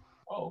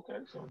 Oh, okay.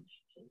 So come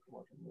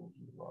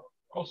on.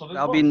 Oh, so this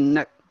That'll be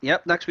month.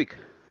 next week.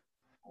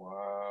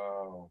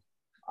 Wow.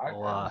 So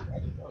I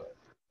didn't know that.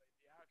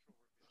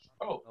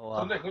 Oh, so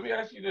so Nick, let me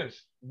ask you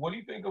this: what do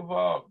you think of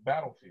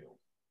Battlefield?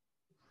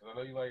 'Cause I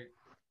know you like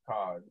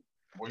COD.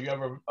 Were you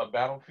ever a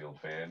Battlefield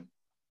fan,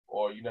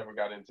 or you never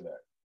got into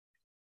that?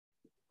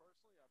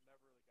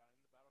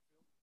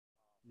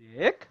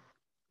 Nick,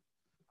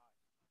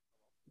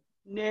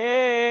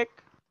 Nick,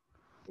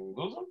 Did we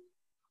lose him?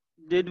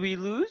 did we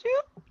lose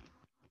you?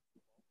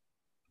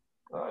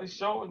 He's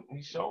showing.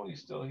 He's showing.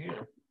 He's still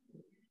here.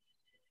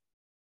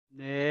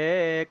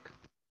 Nick.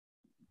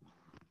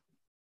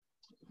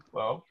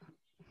 Well,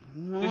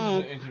 this is Hmm.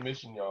 an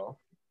intermission, y'all.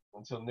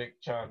 Until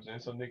Nick chimes in,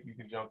 so Nick, you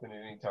can jump in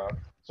at any time.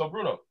 So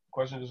Bruno,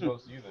 question just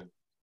goes to you then.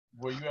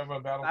 Were you ever a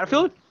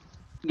Battlefield? Battlefield?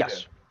 Yeah.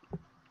 Yes.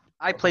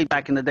 I Okay. played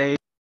back in the day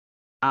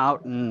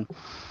out, and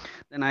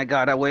then I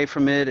got away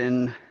from it,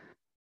 and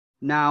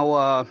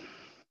now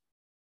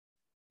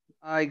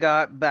I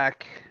got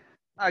back.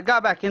 I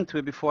got back into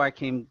it before I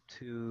came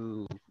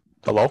to.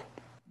 Hello?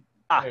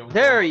 Hey, what's going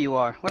There on? you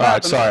are. What All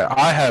right, happened? sorry.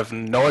 I have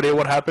no idea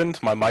what happened.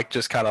 My mic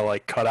just kind of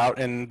like cut out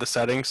in the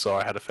settings, so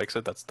I had to fix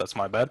it. That's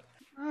my bad.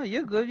 Oh,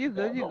 you're good. You're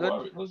Yeah, good. You're no good.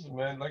 worries. Listen,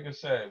 man. Like I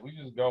said, we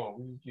just going.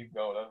 We just keep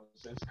going.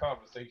 It's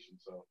conversation.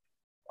 So,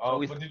 So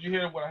we but did you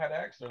hear what I had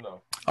asked or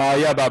no?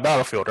 Yeah, about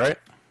Battlefield, right?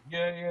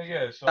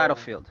 Yeah. So,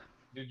 Battlefield.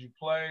 did you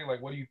play?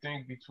 Like, what do you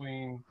think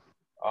between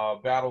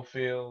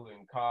Battlefield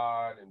and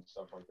COD and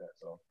stuff like that?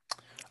 So,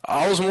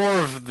 I was more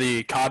of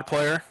the COD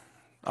player.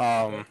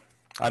 okay, Um,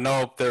 I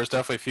know there's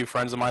definitely a few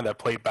friends of mine that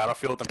played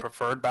Battlefield and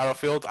preferred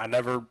Battlefield. I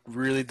never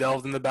really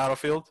delved into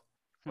Battlefield.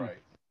 Hmm. right.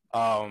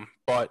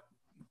 But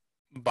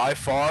by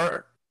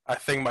far, I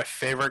think my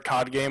favorite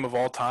COD game of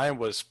all time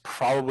was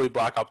probably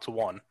Black Ops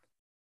 1.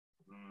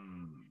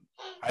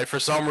 Mm, For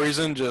some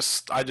reason,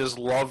 I just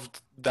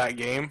loved that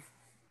game.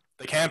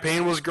 The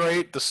campaign was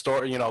great. The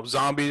story,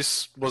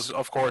 zombies was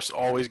of course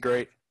always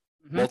great.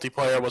 Hmm.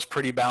 Multiplayer was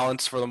pretty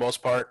balanced for the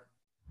most part.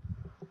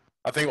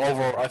 I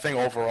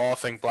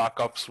think Black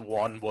Ops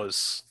 1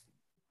 was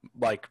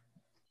like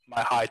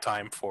my high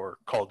time for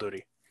Call of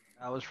Duty.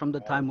 That was from the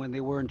uh, time when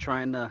they weren't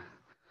trying to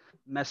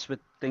mess with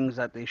things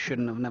that they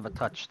shouldn't have never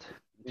touched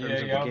in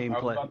terms of the I was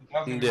gameplay. about. That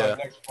was gonna be my Yeah,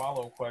 next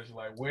follow up question.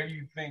 Like, where do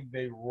you think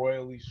they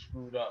royally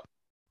screwed up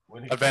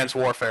when it came Advanced to?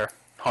 Warfare, Yep.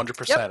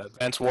 100%.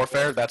 Advanced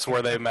Warfare, that's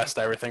where they messed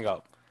everything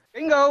up.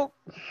 Bingo.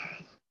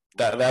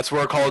 Well, That's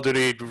where Call of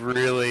Duty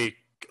really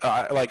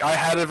like. I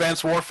had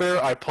Advanced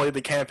Warfare. I played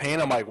the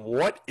campaign. I'm like,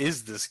 what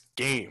is this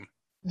game?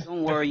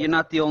 Don't worry, you're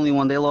not the only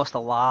one. They lost a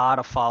lot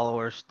of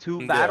followers to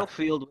Yeah,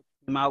 Battlefield.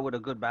 Came out with a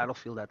good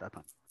Battlefield at that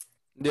time.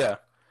 yeah.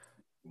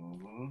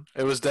 hmm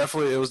It was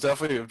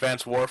definitely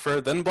Advanced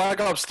Warfare. Then Black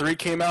Ops 3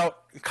 came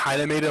out,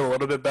 kind of made it a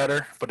little bit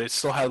better, but it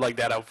still had like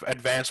that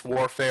Advanced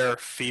Warfare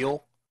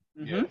feel.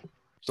 Hmm. Yeah.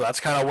 So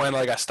that's kind of when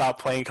like I stopped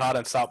playing COD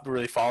and stopped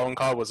really following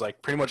COD was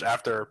like pretty much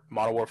after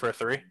Modern Warfare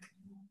 3.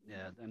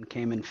 Yeah. Then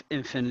came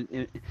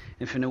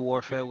Infinite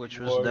Warfare, which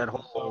was Wars that and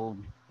stuff. whole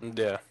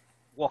Yeah,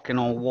 walking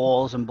on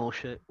walls and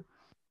bullshit.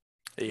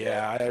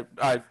 Yeah.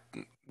 yeah.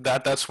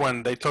 That's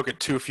when they took it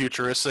too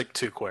futuristic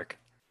too quick.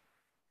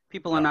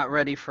 People are not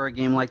ready for a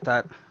game like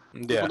that.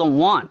 People Yeah. don't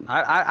want.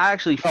 I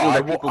actually No, feel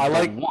that people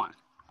don't want.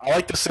 I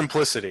like the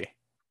simplicity.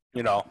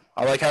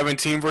 I like having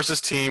team versus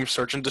team,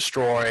 search and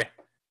destroy.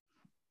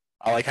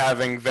 I like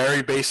having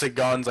very basic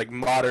guns, like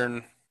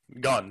modern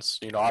guns.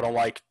 I don't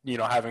like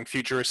having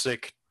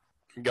futuristic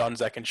guns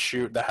that can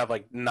shoot that have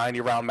like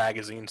 90 round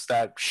magazines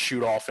that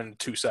shoot off in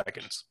 2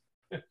 seconds.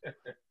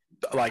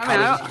 Like, I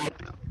mean, how does that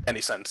make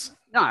any sense?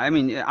 no, I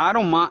mean, I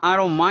don't mind. I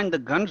don't mind the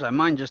guns. I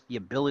mind just the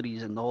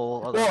abilities and the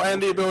whole other Well,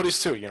 and the bullshit.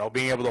 abilities too.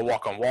 Being able to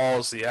walk on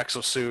walls, the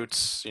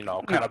exosuits.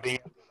 Kind of being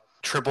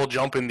triple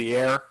jump in the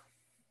air.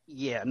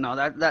 Yeah, no,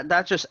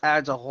 that just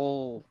adds a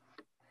whole.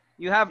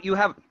 You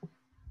have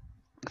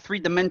 3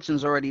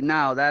 dimensions already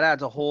now. That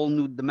adds a whole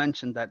new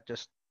dimension that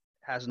just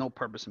has no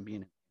purpose in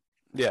being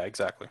Yeah,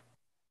 exactly.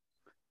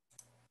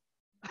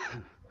 it.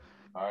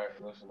 All right.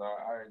 Listen,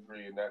 I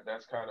agree, and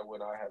that's kind of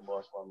when I had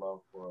lost my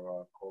love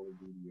for Call of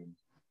Duty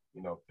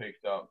and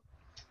picked up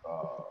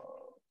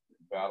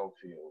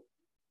Battlefield.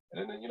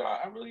 And then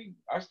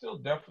I still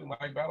definitely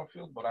like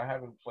Battlefield, but I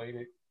haven't played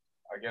it.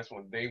 I guess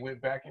when they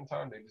went back in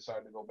time, they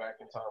decided to go back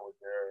in time with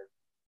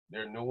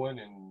their new one,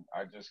 and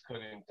I just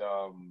couldn't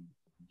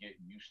get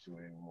used to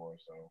it anymore.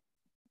 So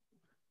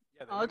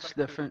Yeah, they Oh, went it's back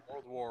to different.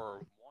 World War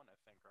One, I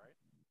think, right?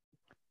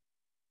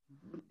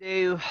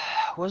 They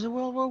was it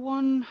World War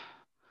One?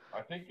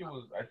 I think it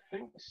was. I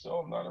think so.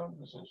 I'm not 100%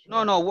 No,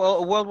 sure. no,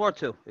 World War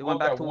Two. It What went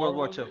was back that to war? World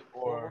War Was Two. it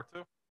World War or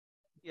Two.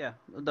 Yeah,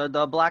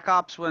 the Black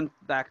Ops went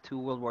back to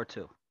World War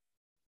Two.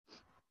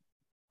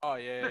 Oh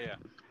yeah, yeah, yeah.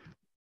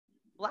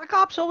 Black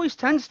Ops always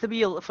tends to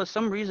be for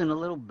some reason a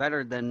little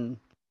better than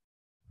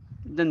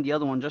the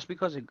other one, just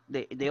because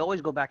they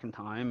always go back in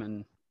time,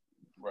 and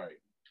right?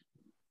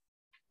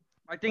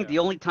 I think Yeah. the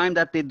only time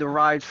that they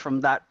derived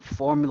from that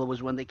formula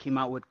was when they came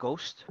out with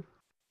Ghost,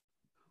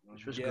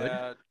 which was Hmm. good.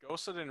 Yeah,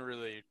 Ghost I didn't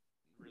really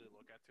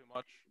look at too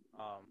much.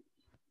 Um,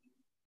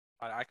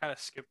 I kind of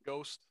skipped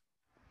Ghost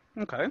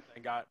Okay.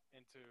 and got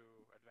into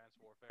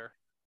Advanced Warfare.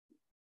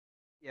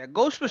 Yeah,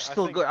 Ghost was I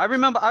still think good. I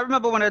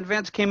remember when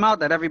Advance came out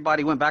that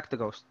everybody went back to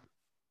Ghost.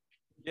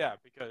 yeah,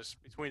 because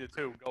between the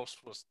two,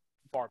 Ghost was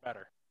far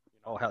better. You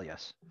know, Oh hell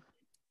yes,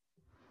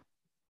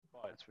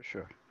 but that's for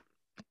sure.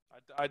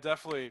 I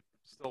definitely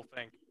still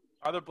think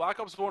either Black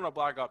Ops One or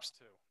Black Ops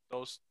Two.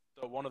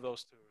 One of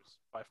those two is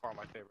by far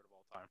my favorite of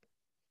all time.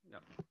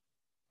 Yeah,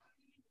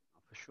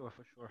 for sure,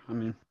 for sure. I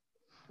mean,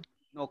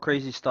 no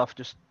crazy stuff.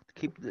 Just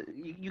keep the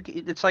you.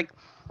 It's like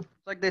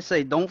they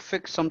say, don't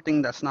fix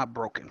something that's not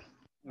broken.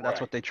 That's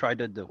Right. what they tried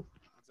to do.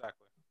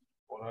 Exactly.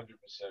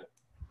 100%.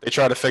 They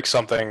tried to fix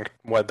something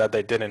that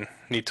they didn't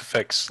need to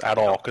fix at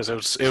all because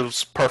it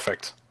was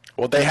perfect.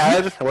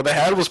 Mm-hmm. What they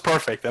had was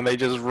perfect, and they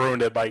just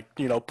ruined it by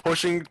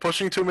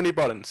pushing too many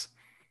buttons.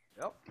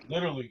 Yep.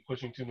 Literally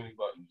pushing too many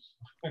buttons.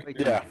 Way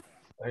too Yeah, many.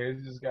 Like,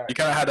 it just got you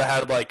kind of had to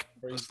have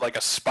crazy. like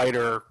a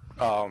spider,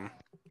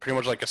 pretty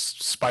much like a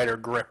spider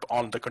grip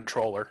on the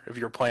controller if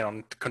you're playing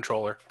on the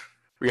controller.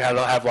 You had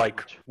to have Pretty like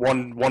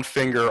much. one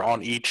finger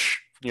on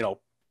each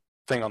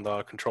thing on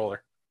the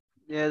controller.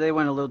 Yeah, they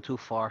went a little too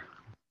far.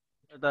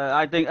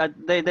 I think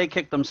they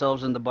kicked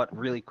themselves in the butt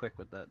really quick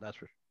with that. That's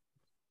for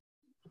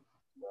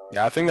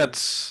Yeah, I think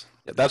that's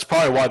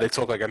probably why they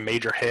took like a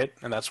major hit,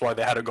 and that's why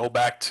they had to go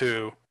back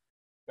to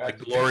Back like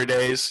to glory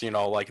basics. days.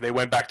 Like they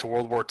went back to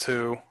World War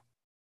II.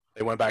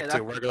 They went yeah. back to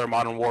That. regular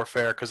Modern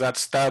Warfare because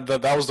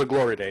that was the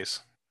glory days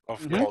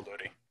of Hmm. Call of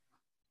Duty.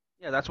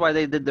 Yeah, that's why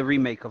they did the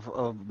remake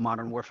of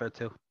Modern Warfare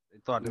 2. They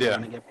thought they were Yeah,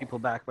 gonna get people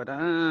back, but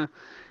I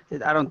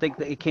don't think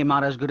that it came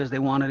out as good as they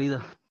wanted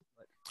either.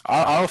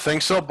 I don't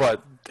think so,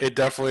 but it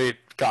definitely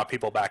got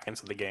people back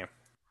into the game.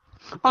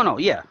 Oh no,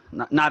 yeah,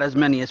 not as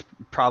many as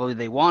probably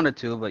they wanted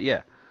to, but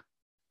yeah,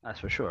 that's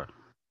for sure.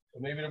 So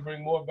maybe they'll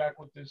bring more back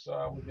with this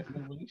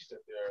new release that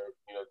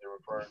they're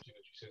referring to that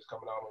you said is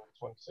coming out on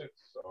the 26th.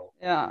 So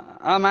Yeah,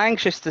 I'm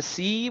anxious to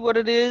see what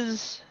it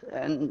is,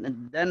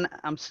 and then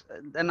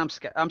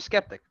I'm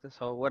skeptic.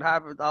 So what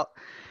happens?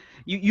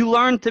 You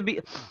learn to be.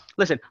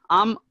 Listen,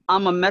 I'm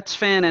a Mets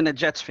fan and a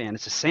Jets fan.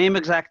 It's the same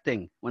exact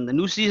thing. When the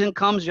new season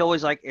comes, you're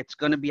always like, it's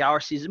gonna be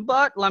our season,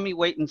 but let me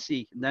wait and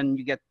see. And then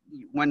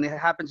when it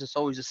happens, it's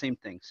always the same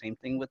thing. Same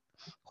thing with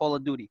Call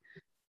of Duty.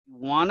 You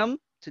want them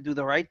to do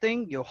the right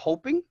thing. You're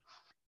hoping,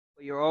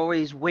 but you're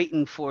always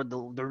waiting for the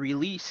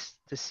release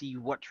to see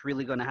what's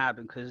really gonna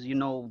happen because you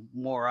know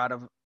more out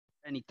of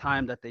any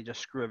time that they just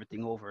screw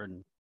everything over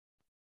and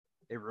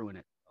they ruin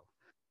it.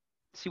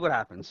 See what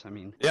happens. I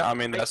mean, Yeah, I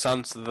mean I, that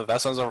sounds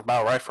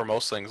about right for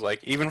most things.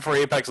 Like even for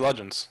Apex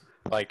Legends,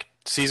 like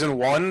season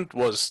one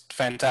was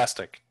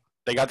fantastic.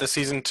 They got to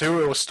season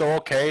two, it was still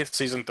okay.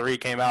 Season three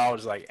came out, it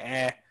was like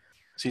eh.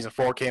 Season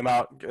four came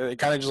out, it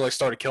kind of just like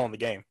started killing the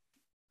game.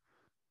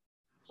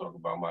 talk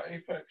about my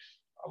Apex.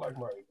 I like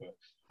my Apex.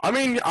 I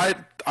mean,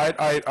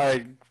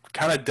 I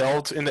kind of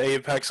delved into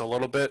Apex a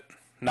little bit,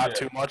 not Yeah.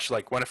 too much.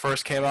 Like when it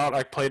first came out,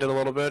 I played it a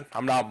little bit.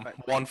 I'm not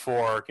right. one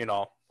for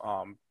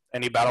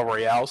any battle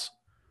royales,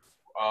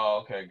 Oh,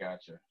 okay,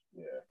 gotcha.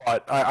 Yeah.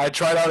 but I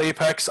tried out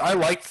Apex. I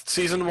liked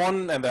season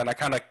one, and then I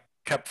kind of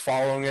kept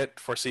following it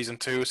for season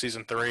two,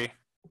 season three.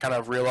 Kind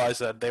of realized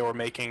that they were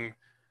making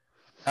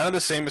kind of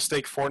the same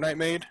mistake Fortnite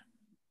made,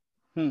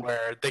 Hmm.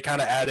 where they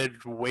kind of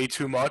added way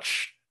too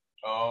much.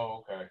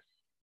 Oh, okay.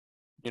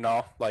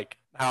 Like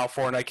how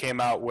Fortnite came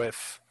out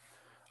with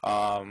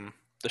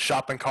the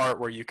shopping cart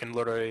where you can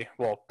literally,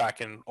 well,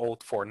 back in old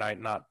Fortnite,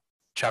 not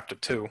Chapter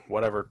 2,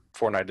 whatever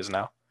Fortnite is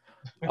now,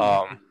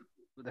 um,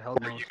 Who the hell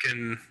where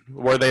knows?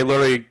 where they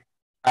literally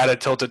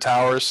added tilted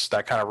towers.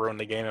 That kind of ruined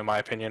the game, in my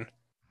opinion.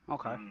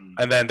 Okay. Mm.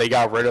 And then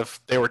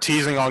they were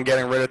teasing on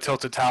getting rid of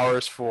tilted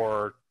towers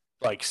for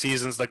like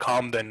seasons to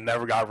come, then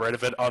never got rid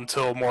of it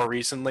until more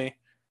recently,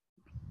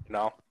 you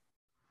know?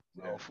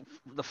 Yeah. So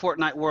the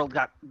Fortnite world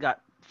got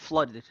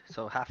flooded,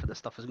 so half of the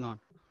stuff is gone.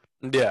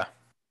 Yeah.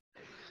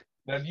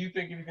 Now, do you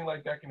think anything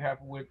like that can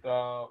happen with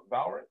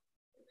Valorant?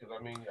 Because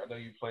I mean, I know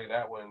you play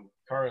that one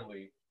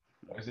currently.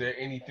 Is there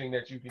anything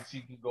that you can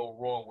see can go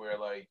wrong where,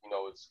 like,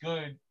 it's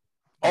good,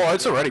 Oh,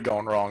 it's but already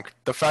going wrong.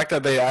 The fact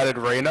that they added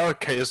Reyna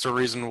is the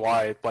reason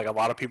why like a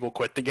lot of people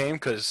quit the game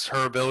because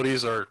her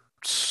abilities are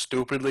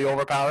stupidly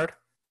overpowered.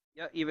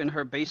 Yeah, even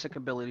her basic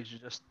abilities are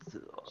just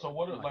so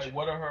too much.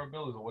 what are her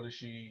abilities? What is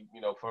she?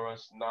 For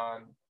us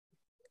non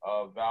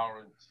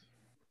Valorant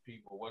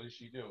people, what does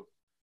she do?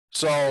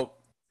 So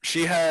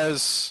she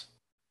has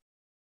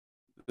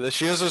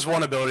She has this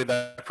one ability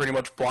that pretty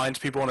much blinds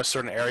people in a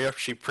certain area.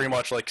 She pretty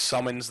much like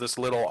summons this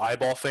little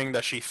eyeball thing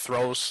that she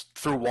throws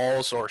through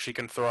walls, or she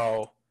can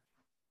throw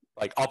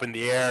like up in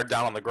the air,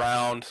 down on the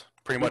ground,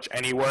 pretty much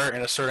anywhere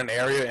in a certain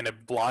area, and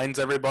it blinds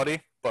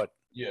everybody. But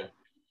Yeah.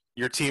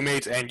 your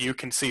teammates and you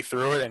can see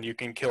through it, and you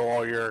can kill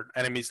all your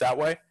enemies that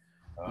way.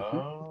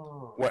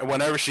 Oh.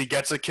 Whenever she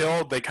gets a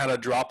kill, they kind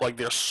of drop like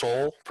their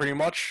soul, pretty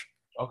much.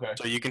 Okay.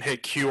 So you can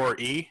hit Q or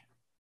E.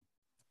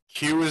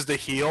 Q is the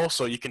heal,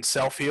 so you can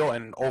self-heal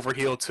and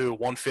overheal to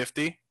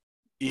 150,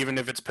 even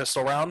if it's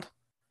pistol round.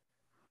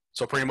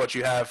 So pretty much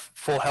you have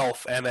full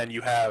health, and then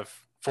you have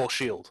full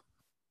shield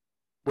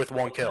with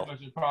one kill.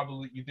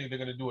 Probably, you think they're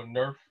going to do a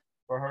nerf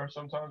for her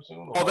sometime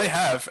soon? Oh, they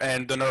have,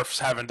 and the nerfs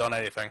haven't done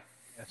anything.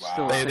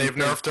 Wow. They've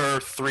nerfed her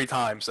 3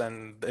 times,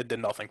 and it did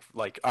nothing.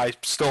 Like, I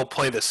still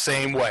play the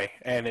same way,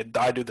 and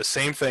I do the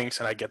same things,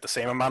 and I get the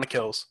same amount of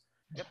kills.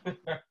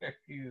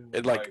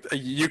 It, like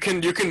you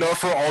can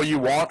nerf her all you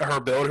want.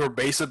 Her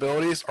base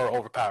abilities are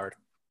overpowered.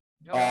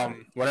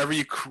 Whenever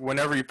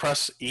you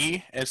press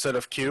E instead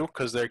of Q,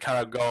 because they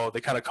kind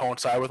of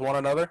coincide with one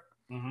another.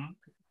 Mm-hmm.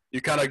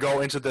 You kind of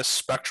go into this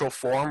spectral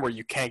form where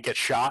you can't get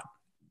shot,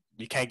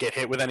 you can't get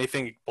hit with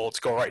anything. Bullets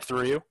go right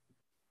through you.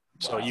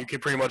 So you can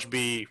pretty much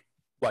be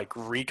like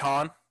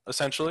recon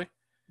essentially.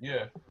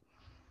 Yeah.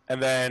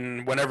 And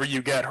then whenever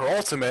you get her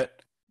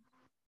ultimate,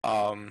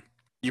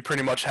 you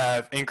pretty much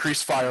have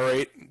increased fire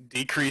rate,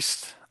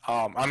 increased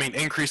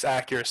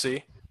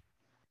accuracy,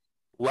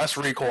 less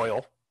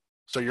recoil.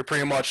 So you're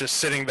pretty much just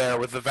sitting there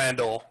with the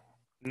Vandal,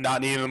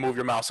 not needing to move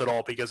your mouse at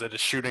all because it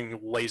is shooting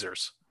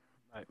lasers.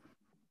 Right.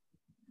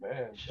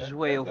 Man, she's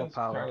way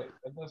overpowered.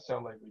 That does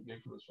sound like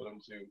ridiculous for them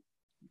to,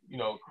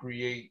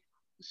 create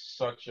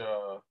such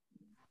a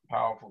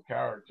powerful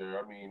character.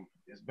 I mean,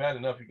 it's bad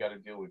enough you got to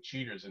deal with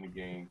cheaters in the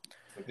game,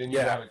 but then you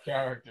got a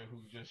character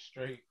who's just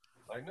straight.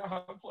 Like, no,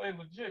 I'm playing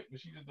legit, but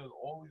she just does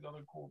all these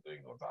other cool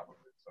things on top of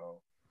it.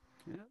 So,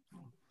 yeah.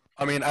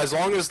 I mean, as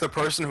long as the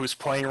person who's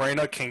playing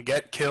Reyna can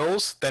get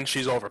kills, then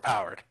she's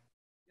overpowered.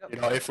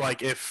 Yep.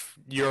 If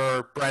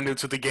you're brand new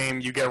to the game,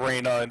 you get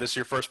Reyna, and this is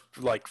your first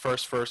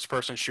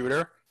person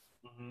shooter,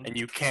 and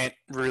you can't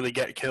really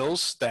get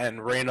kills, then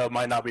Reyna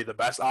might not be the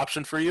best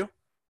option for you.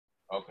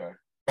 Okay.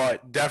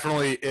 But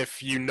definitely,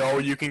 if you know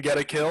you can get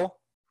a kill,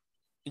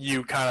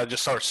 you kind of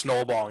just start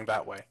snowballing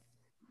that way.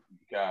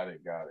 Got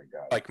it.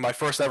 Like, my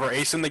first ever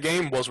ace in the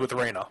game was with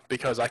Reyna,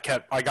 because I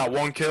got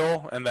 1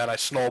 kill, and then I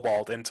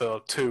snowballed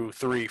into 2,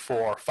 3,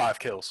 4, 5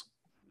 kills.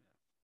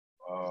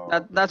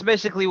 That's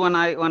basically when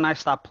I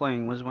stopped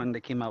playing, was when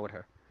they came out with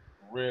her.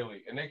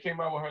 Really? And they came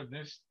out with her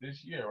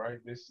this year, right?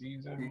 This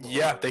season?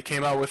 Yeah, they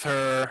came out with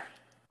her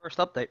first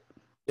update.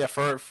 Yeah,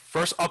 for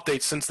first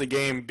update since the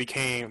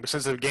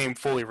game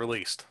fully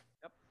released.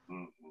 Yep.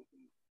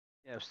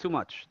 Yeah, it was too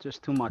much,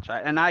 just too much.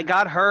 I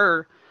got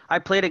her. I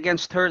played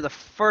against her the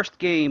first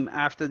game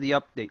after the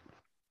update.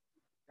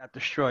 Got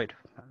destroyed.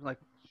 I was like,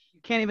 you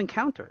can't even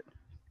counter it.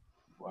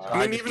 Wow.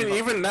 I mean,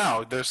 even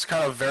now, there's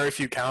kind of very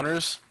few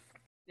counters.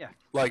 Yeah.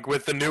 Like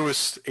with the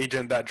newest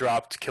agent that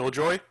dropped,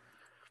 Killjoy.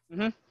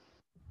 Mm-hmm.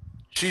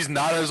 She's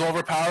not as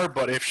overpowered,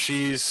 but if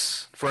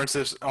she's, for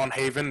instance, on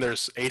Haven,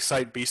 there's A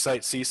site, B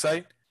site, C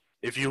site.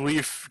 If you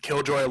leave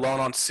Killjoy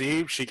alone on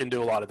C, she can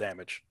do a lot of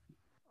damage.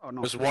 Oh,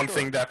 no, there's one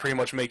thing that pretty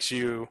much makes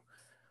you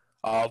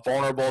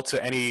vulnerable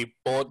to any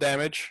bullet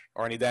damage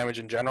or any damage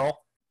in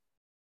general.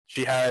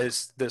 She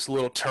has this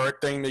little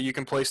turret thing that you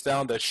can place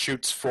down that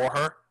shoots for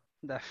her.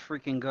 That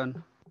freaking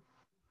gun.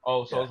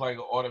 Oh, so it's like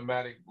an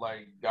automatic,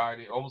 like,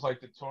 guided, almost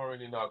like the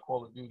Torrent in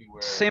Call of Duty.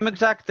 Where Same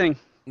exact thing.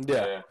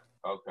 Yeah.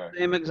 Okay.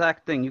 Same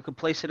exact thing. You could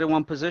place it in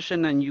one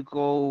position and you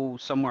go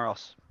somewhere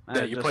else.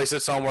 Yeah, you place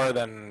it somewhere,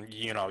 then,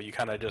 you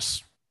kind of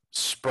just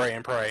spray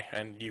and pray,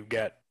 and you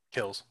get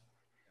kills.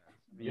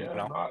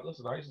 Yeah,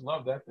 listen, I used to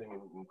love that thing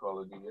in Call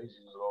of Duty. I used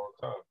to use it all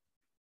the time.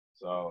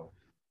 So.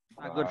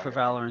 Not good for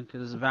Valorant,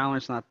 because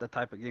Valorant's not the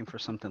type of game for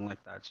something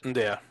like that. So.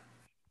 Yeah.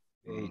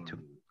 A2.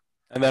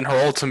 And then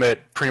her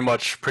ultimate pretty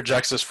much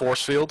projects this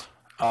force field,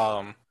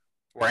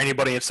 where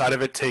anybody inside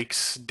of it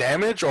takes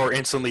damage or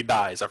instantly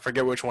dies. I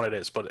forget which one it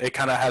is, but it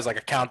kind of has like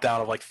a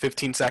countdown of like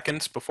 15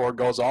 seconds before it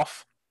goes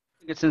off. I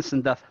think it's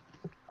instant death.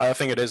 I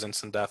think it is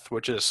instant death,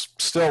 which is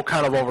still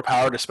kind of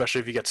overpowered,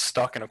 especially if you get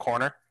stuck in a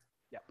corner.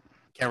 Yep.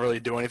 Can't really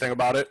do anything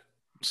about it.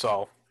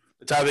 So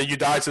it's either you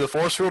die to the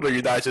force field or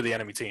you die to the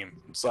enemy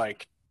team. It's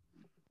like,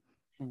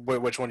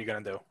 which one are you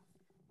gonna do?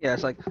 Yeah,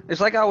 it's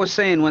like I was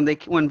saying when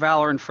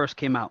Valorant first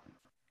came out,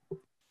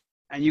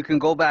 and you can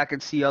go back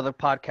and see other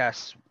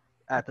podcasts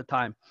at the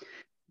time.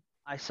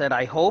 I said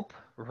I hope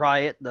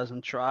Riot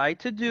doesn't try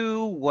to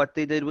do what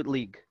they did with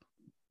League.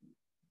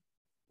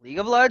 League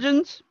of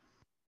Legends,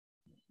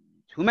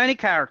 too many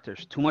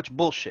characters, too much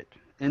bullshit.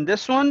 In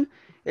this one,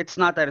 it's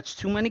not that it's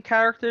too many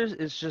characters,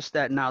 it's just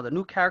that now the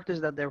new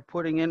characters that they're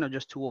putting in are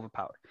just too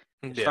overpowered.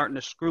 They're starting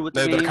to screw with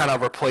the game. They're kind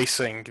of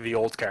replacing the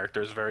old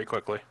characters very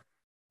quickly.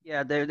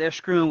 Yeah, they're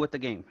screwing with the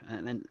game.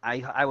 And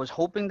I was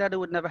hoping that it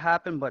would never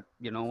happen, but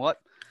you know what?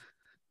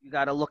 You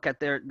got to look at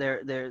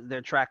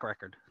their track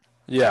record.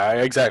 Yeah,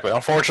 exactly.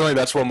 Unfortunately,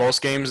 that's what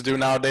most games do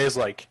nowadays.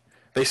 Like,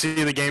 they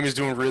see the game is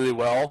doing really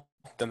well,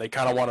 then they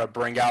kind of want to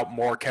bring out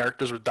more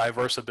characters with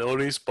diverse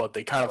abilities, but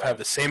they kind of have Right.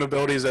 the same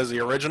abilities as the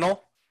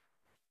original,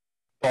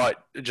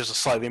 but just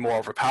slightly more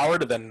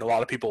overpowered. And then a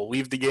lot of people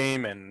leave the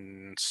game,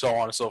 and so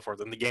on and so forth.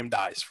 And the game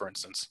dies, for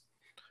instance.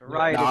 Yeah.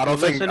 Right. Now, If I you're don't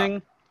think.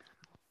 listening,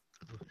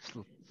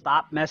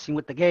 stop messing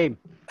with the game.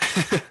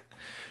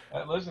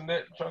 Listen,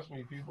 trust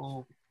me,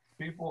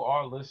 people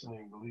are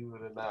listening, believe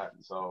it or not.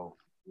 So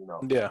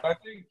Yeah, I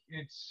think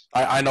it's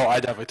I know. I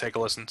definitely take a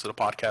listen to the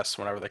podcasts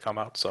whenever they come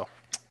out. So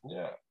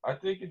yeah, I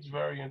think it's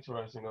very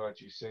interesting though, that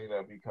you say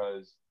that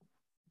because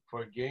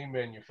for a game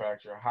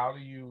manufacturer, how do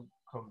you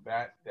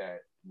combat that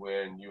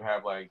when you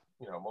have like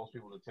most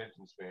people's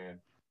attention span,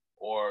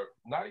 or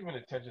not even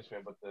attention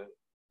span, but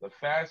the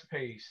fast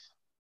pace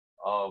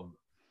of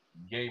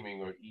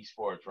gaming or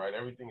esports, right?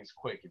 Everything is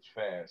quick, it's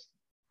fast.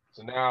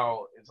 So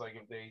now it's like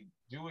if they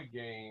do a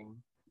game,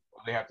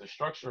 or they have to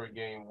structure a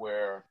game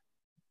where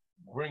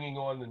bringing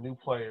on the new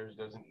players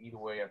doesn't eat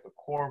away at the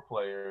core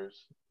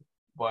players,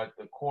 but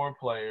the core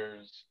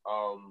players,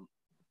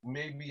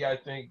 maybe I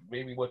think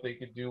maybe what they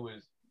could do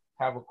is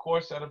have a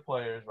core set of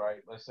players,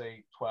 right? Let's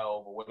say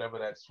 12 or whatever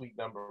that sweet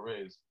number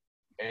is,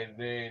 and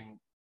then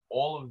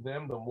all of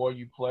them, the more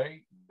you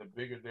play, the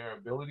bigger their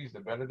abilities, the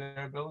better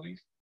their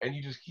abilities, and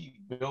you just keep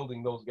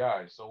building those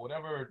guys. So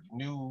whatever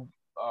new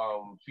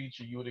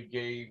feature you would have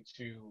gave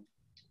to,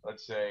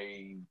 let's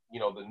say,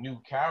 the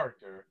new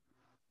character,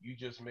 you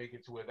just make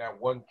it to where that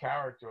one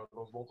character or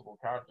those multiple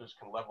characters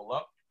can level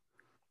up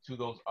to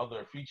those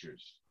other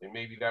features, and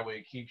maybe that way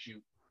it keeps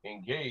you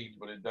engaged,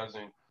 but it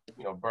doesn't,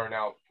 burn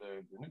out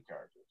the new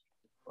characters.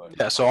 But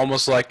yeah, so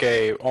almost like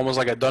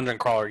a dungeon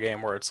crawler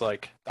game where it's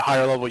like the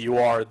higher level you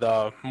are,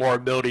 the more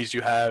abilities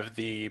you have,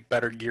 the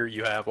better gear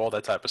you have, all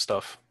that type of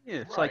stuff. Yeah,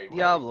 it's like right,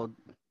 Diablo.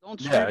 Yeah,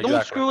 Don't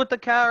exactly. screw with the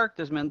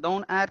characters, man.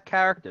 Don't add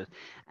characters.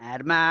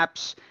 Add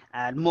maps,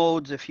 add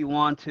modes if you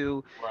want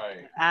to.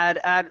 right,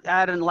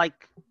 Add in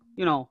like,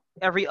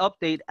 every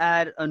update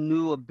add a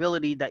new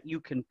ability that you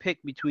can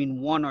pick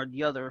between one or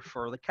the other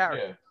for the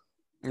character.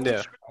 yeah, Don't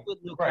Yeah, screw with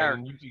new right,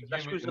 and you characters could because that give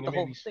it, screws and with then the maybe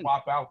whole thing.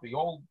 swap out the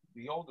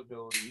old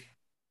ability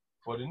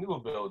for the new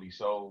ability.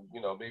 So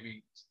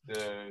maybe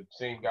the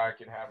same guy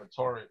can have a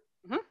turret,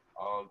 Hmm.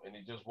 and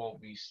it just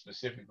won't be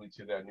specifically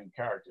to that new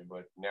character,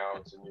 but now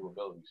it's a new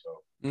ability.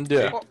 So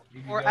yeah.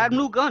 maybe Or they'll add do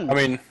new it. I guns.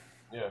 mean,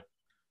 Yeah,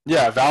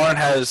 yeah, Valorant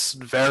has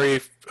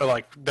very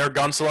like their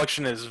gun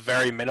selection is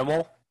very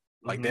minimal.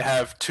 Like they mm-hmm.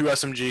 have two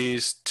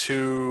SMGs,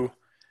 two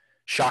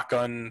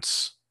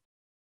shotguns.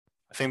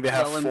 I think they Two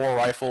have LM, four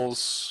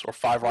rifles or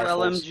five two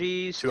rifles,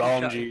 LMGs, two two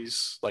shot.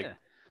 LMGs. Like Yeah.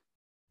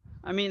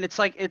 I mean, it's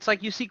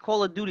like you see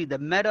Call of Duty. The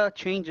meta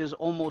changes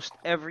almost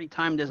every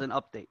time there's an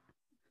update.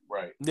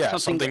 Right, yeah, Something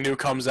something that new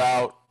comes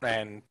out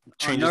and a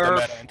changes the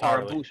meta nerf or a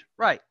entirely. boost.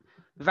 Right.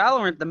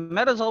 Valorant, the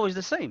meta's always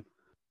the same.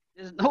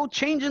 There's no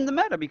change in the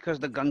meta because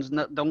the guns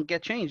don't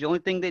get changed. The only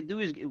thing they do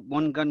is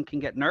one gun can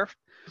get nerfed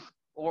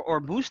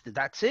or boosted.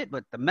 That's it.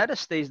 But the meta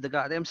stays the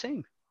goddamn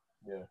same.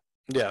 yeah,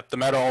 Yeah, the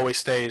meta always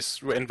stays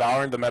in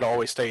Valorant. The meta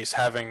always stays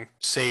having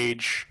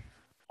Sage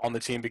on the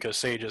team because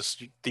Sage is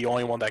the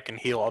only one that can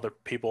heal other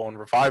people and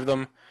revive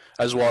them,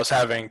 as well as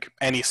having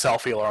any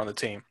self healer on the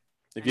team.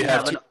 If And you you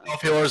have have two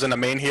self healers and a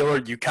main healer,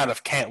 you kind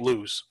of can't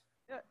lose.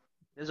 yeah,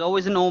 there's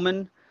always an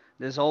Omen.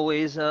 There's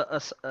always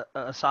a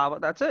Saba.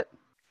 That's it.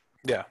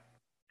 Yeah,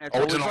 It's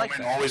always an always like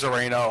Omen, that. always a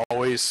Reyna,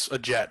 always a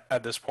Jet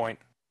at this point.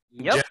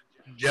 Yep.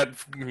 Jet,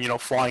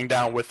 Jet, flying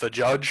down with the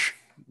Judge,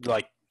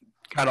 like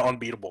kind of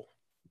unbeatable.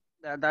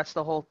 That's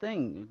the whole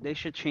thing. They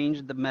should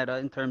change the meta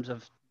in terms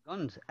of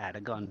guns. Add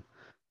a gun.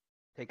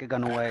 Take a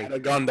gun Add away. a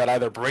gun that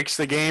either breaks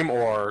the game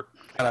or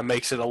kind of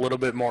makes it a little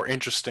bit more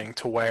interesting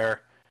to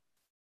where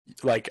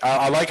like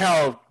I like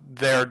how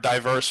they're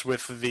diverse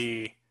with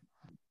the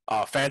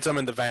Phantom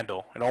and the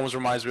Vandal. It almost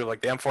reminds me of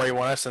like the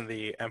M4A1S and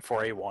the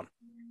M4A1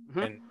 Hmm.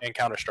 in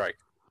Counter Strike,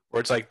 where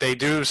it's like they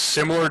do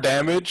similar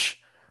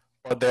damage,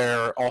 but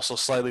they're also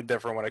slightly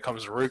different when it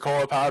comes to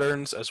recoil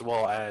patterns as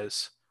well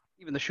as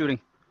Even the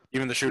shooting.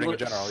 even the shooting in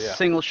general. Yeah,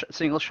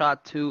 Single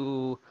shot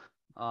to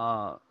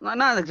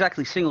not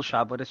exactly single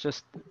shot, but it's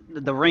just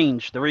the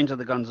range. The range of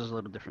the guns is a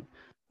little different.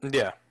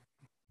 yeah,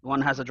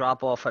 One has a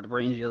drop off at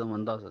range, the other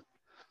one doesn't.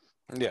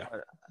 yeah,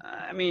 But,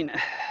 I mean,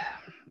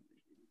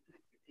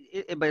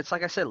 but it's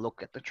like I said.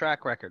 Look at the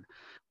track record.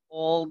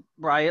 All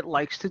Riot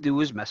likes to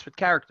do is mess with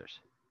characters.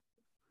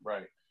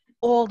 right.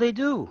 All they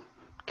do,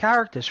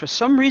 characters. For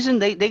some reason,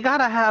 they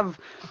gotta have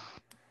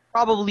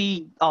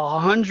probably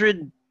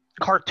 100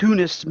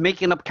 cartoonists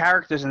making up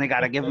characters, and they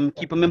gotta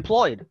keep them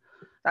employed.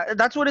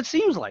 That's what it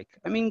seems like.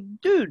 I mean,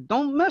 dude,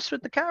 don't mess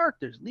with the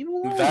characters. Leave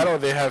them that alone. or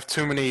they have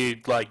too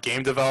many like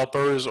game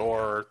developers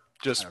or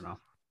I just don't know.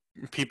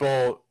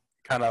 people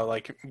kind of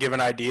like giving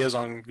ideas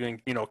on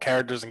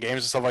characters and games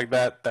and stuff like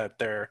that that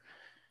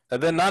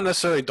they not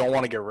necessarily don't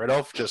want to get rid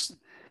of, just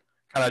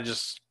kind of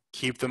just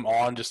keep them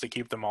on just to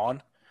keep them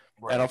on.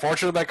 And Right.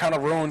 unfortunately, that kind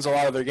of ruins a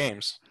lot of their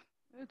games.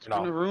 It's You know,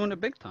 gonna ruin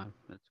it big time.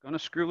 It's gonna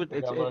screw with They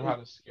it. gotta learn how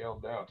to scale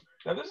down.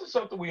 Now, this is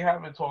something we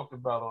haven't talked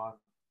about on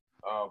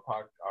our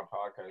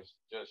podcast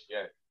just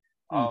yet.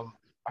 Hmm.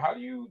 How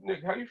do you,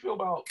 Nick? How do you feel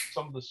about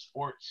some of the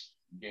sports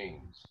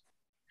games,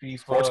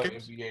 Sports FIFA,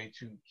 games? NBA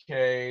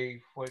 2K,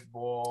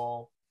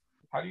 football?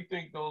 How do you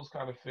think those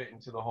kind of fit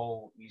into the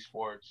whole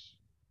esports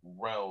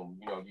realm?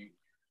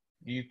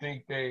 Do you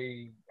think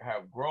they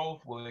have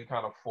growth? Will they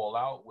kind of fall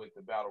out with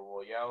the battle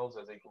royales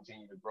as they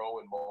continue to grow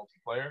in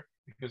multiplayer?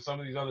 Because some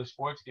of these other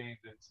sports games,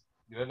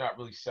 they're not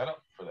really set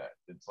up for that.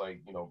 It's like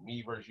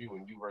me versus you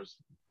and you versus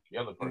the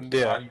other person. So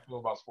how Yeah. do you feel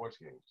about sports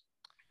games?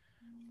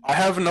 I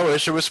have no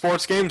issue with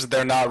sports games.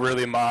 They're not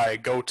really my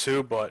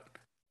go-to, but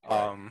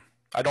Right.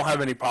 I don't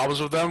have any problems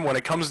with them. When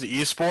it comes to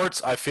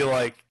esports, I feel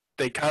like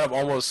they kind of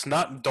almost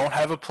not don't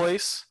have a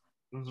place.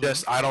 Mm-hmm.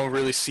 Just I don't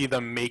really see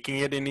them making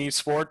it in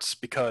esports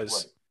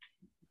because Right.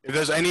 if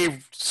there's any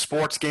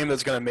sports game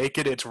that's going to make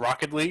it, it's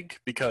Rocket League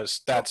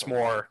because that's Okay.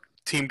 more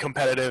team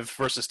competitive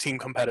versus team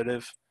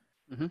competitive.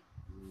 Hmm.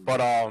 But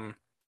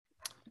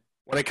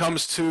when it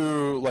comes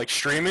to like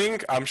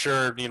streaming, I'm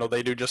sure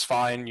they do just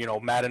fine.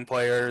 Madden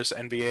players,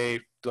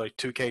 NBA like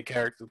 2K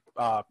character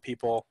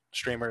people,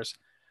 streamers.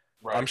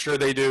 I'm Right. sure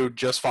they do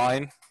just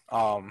fine.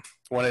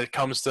 When it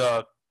comes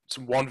to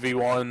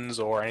 1v1s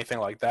or anything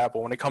like that,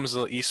 but when it comes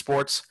to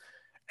esports,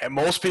 and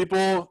most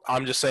people,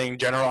 I'm just saying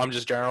general. I'm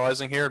just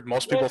generalizing here.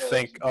 Most Yeah, people yeah, that's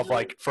think of good.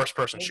 like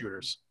first-person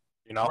shooters.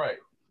 Right.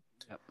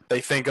 Yep.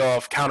 They think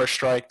of Counter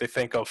Strike. They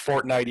think of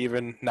Fortnite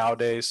even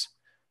nowadays.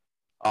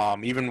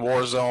 Even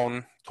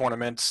Warzone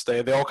tournaments. They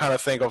all kind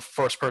of think of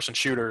first-person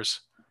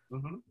shooters.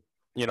 Mm-hmm.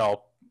 You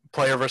know,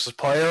 player versus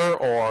player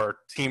or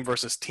team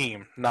versus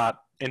team, not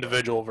Right.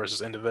 individual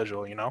versus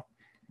individual.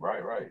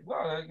 Right, right. No,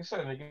 like I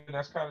said, again,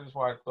 that's kind of just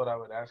why I thought I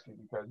would ask you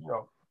because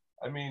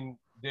I mean,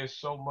 there's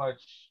so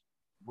much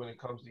when it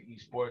comes to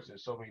esports.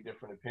 There's so many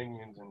different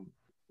opinions,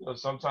 and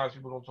sometimes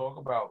people don't talk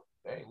about.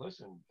 Hey,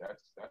 listen,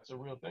 that's a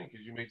real thing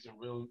because you make some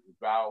real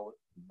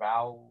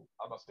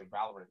I'm about to say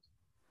Valorant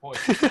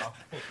points.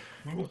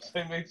 You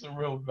say make some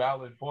real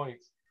valid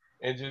points,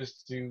 and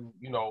just to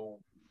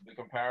the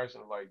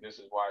comparison of like this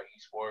is why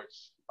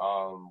esports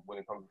when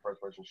it comes to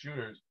first person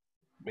shooters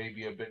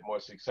maybe a bit more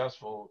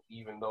successful,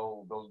 even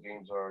though those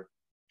games are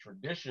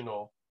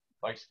traditional,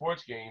 like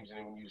sports games.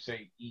 And when you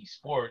say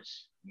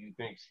esports, you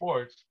think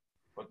sports,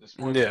 but the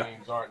sports Yeah,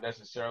 games aren't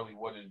necessarily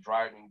what is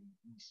driving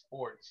the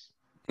esports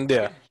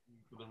yeah, industry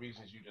for the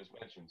reasons you just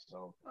mentioned.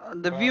 So,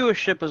 The I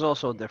viewership think is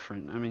also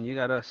different. I mean, you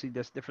gotta see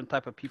there's different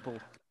type of people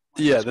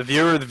playing yeah. sports.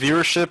 The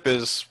viewership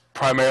is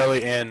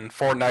primarily in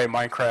Fortnite,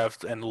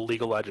 Minecraft, and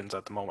League of Legends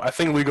at the moment. I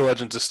think League of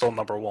Legends is still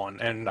number one,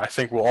 and I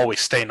think will always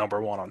stay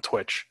number one on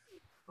Twitch.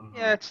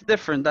 Yeah, mm-hmm. it's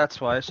different.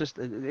 That's why it's just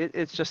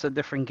a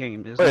different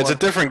game. There's But no it's a other.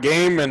 different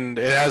game, and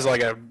it has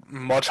like a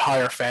much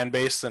higher fan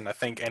base than I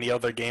think any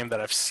other game that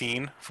I've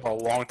seen for a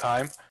long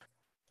time.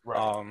 Right.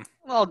 Um,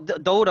 Well,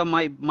 Dota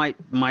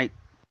might,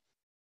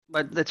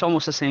 but it's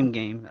almost the same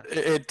game.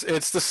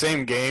 it's the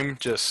same game,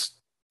 just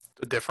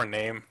a different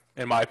name,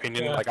 in my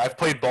opinion. Like I've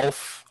played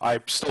both. I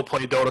still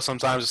play Dota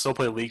sometimes. I still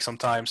play League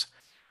sometimes.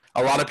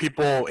 A lot of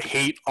people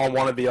hate on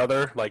one or the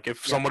other. Like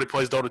if Yeah, somebody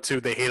plays Dota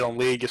 2, they hate on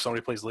League. If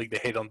somebody plays League, they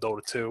hate on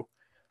Dota 2.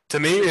 To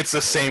me, it's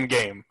the same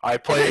game. I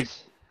it play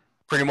is.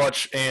 pretty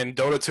much in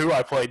Dota 2.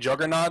 I play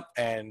Juggernaut,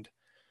 and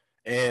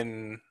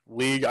in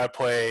League, I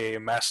play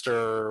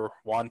Master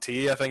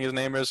Wanti, I think his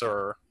name is,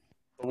 or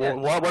Yeah,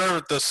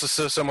 whatever the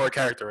similar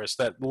character is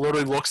that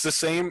literally looks the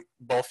same.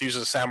 Both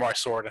uses a samurai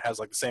sword and has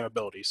like the same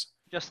abilities.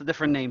 just a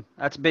different name.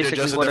 That's Yeah, basically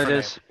just a what it different name.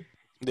 is. Well,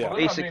 Yeah, they're not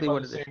made Basically by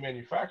what the it is. same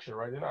manufacturer,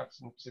 right? They're not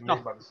No,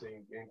 made by the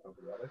same game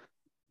company, are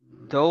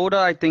they? Dota.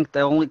 I think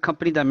the only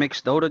company that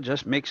makes Dota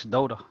just makes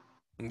Dota.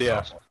 yeah.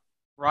 Okay.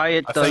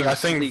 Riot I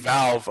does think League.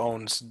 Valve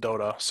owns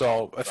Dota,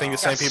 so I think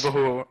the Wow. same Yes. people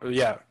who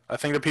I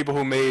think the people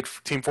who made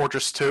Team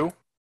Fortress 2,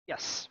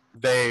 Yes.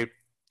 they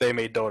they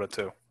made Dota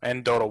 2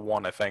 and Dota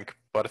 1, I think.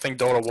 But I think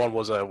Dota 1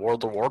 was a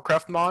World of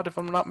Warcraft mod, if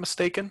I'm not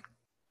mistaken.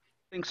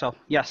 I think so.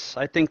 Yes,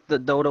 I think the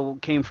Dota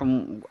came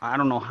from I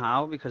don't know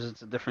how because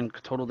it's a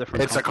total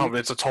different company.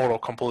 It's a total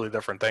completely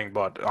different thing.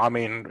 But I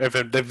mean, if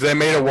they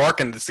made it work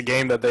and it's the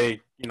game that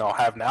they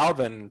have now,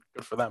 then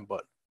good for them.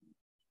 But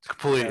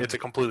Yeah, it's a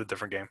completely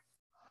different game.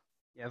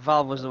 yeah.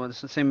 Valve was the one.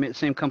 It's the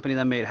same company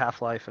that made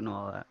Half Life and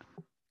all that.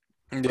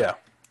 Yeah.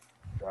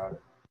 Got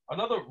it.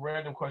 Another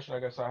random question I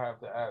guess I have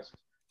to ask.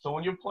 So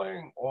when you're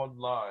playing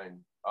online,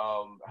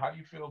 how do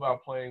you feel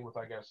about playing with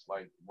I guess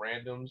like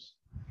randoms,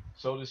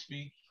 so to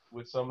speak,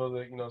 with some of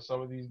the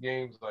some of these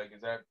games? Like,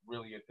 is that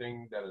really a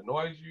thing that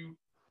annoys you?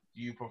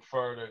 Do you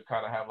prefer to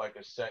kind of have like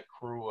a set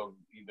crew of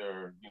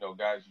either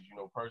guys that you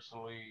know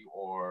personally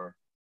or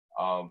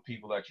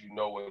people that you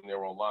know when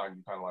they're online?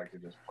 You kind of like to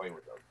just play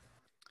with them.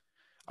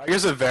 I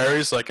guess it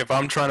varies. Like if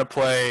I'm trying to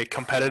play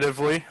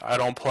competitively, I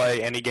don't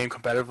play any game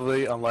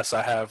competitively unless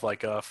I have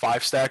like a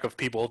 5 stack of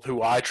people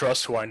who I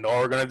trust, who I know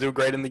are gonna do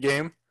great in the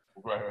game.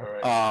 Right,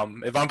 right,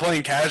 right. If I'm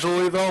playing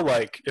casually though,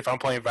 like if I'm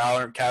playing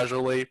Valorant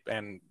casually,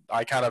 and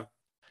I kind of,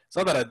 it's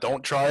not that I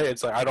don't try it.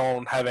 It's like I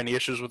don't have any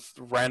issues with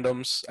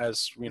randoms,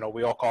 as we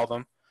all call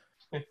them.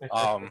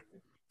 Um,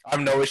 I have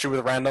no issue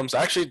with randoms.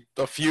 Actually,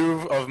 a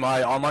few of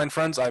my online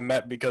friends I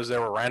met because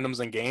there were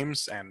randoms in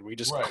games, and we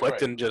just Right,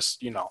 clicked right. and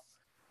just, you know.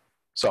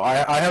 So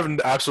I have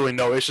absolutely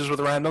no issues with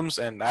randoms,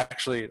 and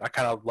actually I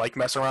kind of like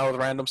messing around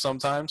with randoms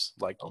sometimes.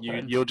 Like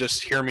Okay. you'll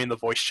just hear me in the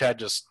voice chat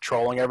just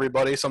trolling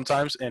everybody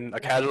sometimes in a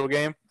casual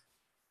game.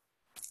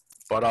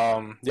 But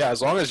yeah,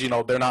 as long as you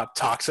know they're not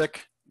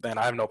toxic, then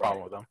I have no Right.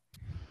 problem with them.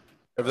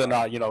 If they're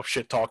not, you know,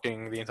 shit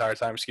talking the entire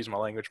time, excuse my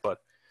language, but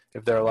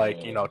if they're like,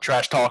 you Yeah. know,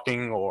 trash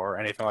talking or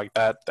anything like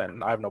that,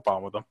 then I have no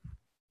problem with them.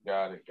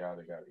 Got it. Got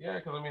it. Got it. Yeah,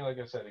 because I mean, like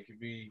I said, it could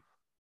be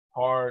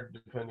hard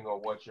depending on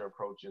what your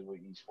approach is with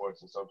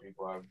esports. And some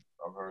people I've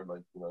heard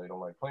like they don't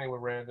like playing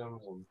with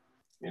randoms,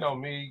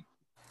 and me,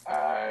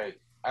 I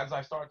as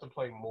I start to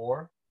play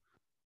more,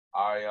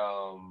 I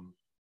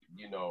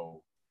you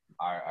know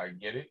I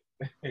get it,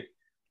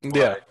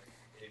 Yeah, but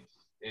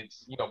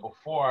it's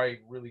before I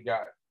really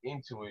got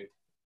into it,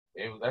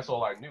 that's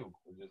all I knew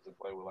was just to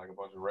play with like a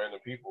bunch of random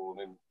people, and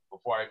then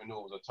before I even knew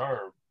it was a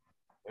term,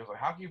 it was like,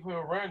 how can you play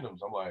with randoms?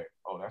 I'm like,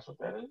 oh, that's what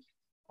that is.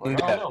 I'm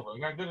like, I don't yeah, know, but I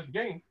got good at the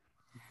game.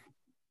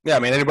 yeah. I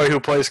mean, anybody who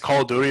plays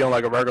Call of Duty on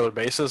like a regular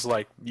basis,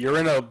 like you're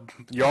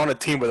on a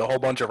team with a whole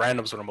bunch of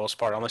randoms for the most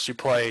part, unless you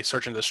play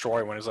Search and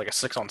Destroy when it's like a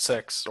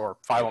 6-on-6 or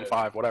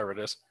 5-on-5, whatever it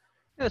is.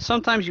 Yeah,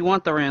 sometimes you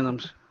want the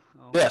randoms.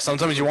 Oh, Yeah,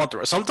 sometimes you want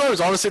the. Sometimes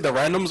honestly, the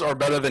randoms are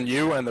better than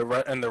you and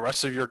the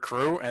rest of your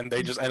crew, and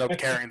they just end up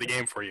carrying the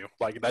game for you.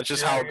 Like that's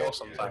just Yeah, how it yeah,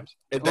 goes yeah. sometimes.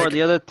 It, they or could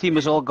the other team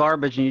is be, all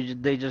garbage,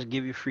 and they just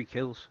give you free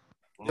kills.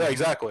 yeah, Mm-hmm.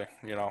 exactly.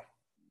 You know,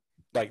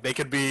 like they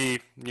could be,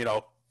 you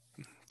know,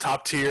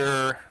 top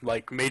tier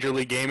like major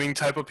league gaming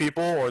type of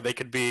people, or they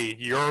could be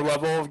your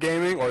level of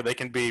gaming, or they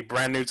can be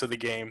brand new to the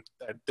game.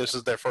 This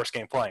is their first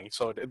game playing,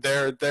 so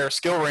their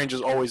skill range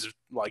is always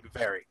like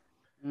vary.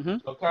 Hmm.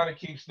 So it kind of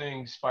keeps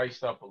things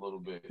spiced up a little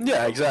bit.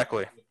 Yeah,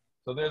 exactly.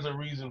 So there's a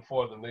reason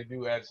for them. They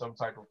do add some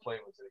type of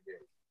flavor to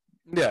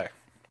the game. Yeah.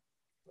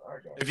 I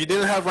got If you. you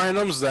didn't have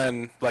randoms,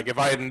 then like if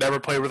I had never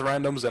played with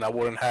randoms, then I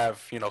wouldn't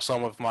have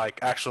some of my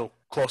actual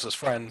closest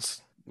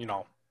friends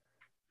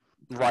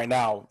right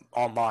now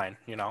online.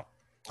 Right.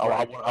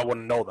 I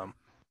wouldn't know them.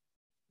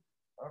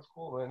 That's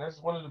cool, man.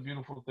 That's one of the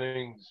beautiful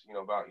things,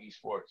 about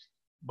esports.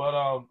 But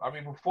I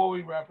mean, before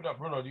we wrap it up,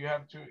 Bruno, do you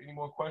have any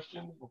more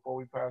questions before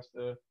we pass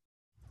the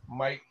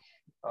mic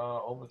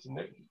over to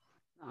Nick?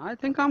 I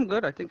think I'm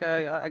good. I think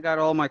I got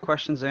all my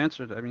questions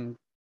answered. I mean,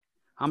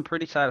 I'm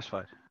pretty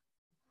satisfied.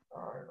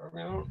 All right. I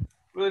mean, I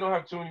really don't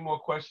have too many more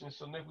questions.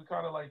 So, Nick, we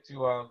kind of like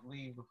to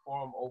leave the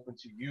forum open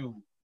to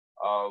you.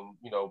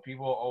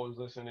 People are always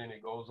listening.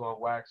 It goes on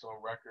wax on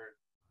record.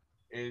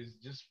 Is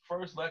just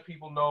first let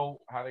people know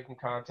how they can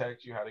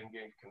contact you, how they can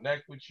get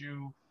connect with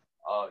you,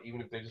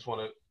 even if they just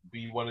want to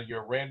be one of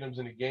your randoms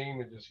in the game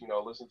and just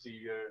listen to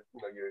your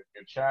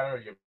chatter,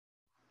 your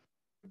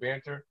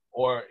banter,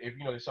 or if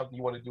there's something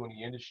you want to do in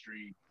the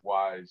industry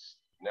wise,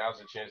 now's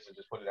the chance to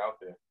just put it out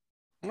there.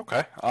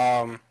 Okay.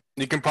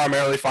 You can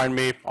primarily find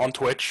me on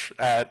Twitch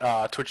at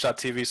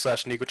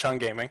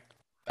twitch.tv/NikoChanGaming.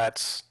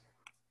 That's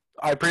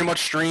I pretty much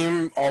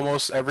stream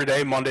almost every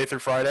day, Monday through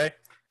Friday,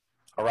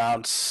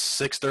 around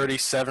 6:30,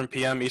 7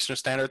 p.m. Eastern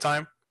Standard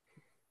Time.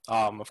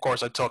 Of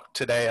course, I took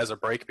today as a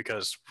break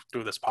because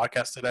through this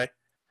podcast today.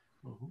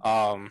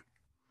 Mm-hmm.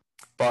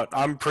 But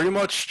I'm pretty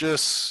much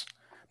just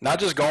not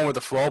just going with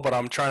the flow, but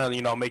I'm trying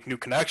to make new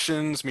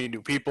connections, meet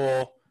new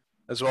people,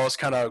 as well as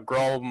kind of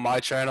grow my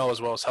channel,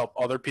 as well as help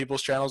other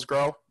people's channels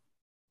grow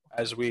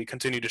as we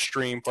continue to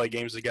stream, play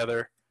games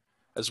together,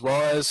 as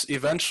well as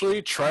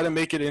eventually try to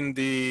make it in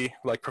the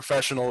like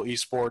professional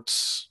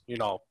esports,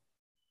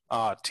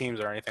 teams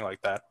or anything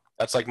like that.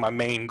 That's like my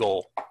main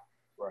goal.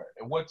 Right.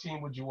 And what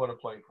team would you want to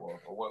play for,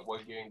 or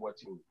what game, what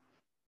team?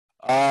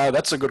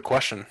 That's a good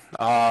question.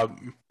 I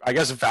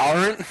guess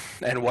Valorant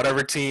and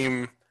whatever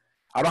team.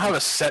 I don't have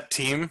a set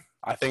team.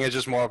 I think it's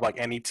just more of like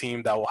any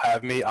team that will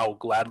have me. I will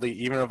gladly,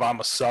 even if I'm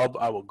a sub,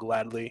 I will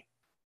gladly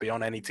be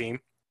on any team.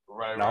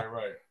 Right, You know.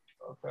 right.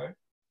 Okay.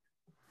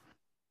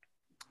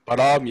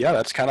 But yeah,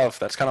 that's kind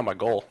of my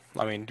goal.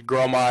 I mean,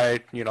 grow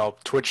my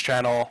Twitch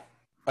channel.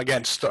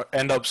 Again,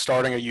 end up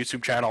starting a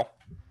YouTube channel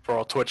for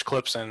all Twitch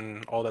clips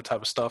and all that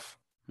type of stuff.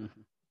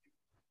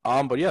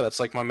 Mhm. But yeah, that's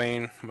like my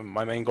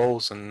main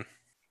goals and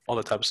all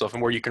that type of stuff,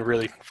 and where you can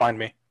really find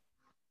me.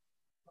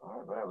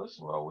 All right, man.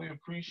 Listen, well, we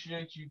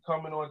appreciate you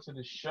coming on to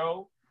the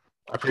show.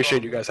 I I'm sure our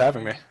appreciate you guys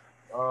having me.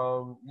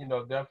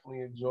 listeners,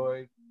 definitely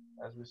enjoyed,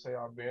 as we say,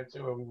 our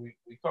banter. And we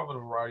covered a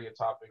variety of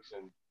topics,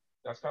 and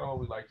that's kind of what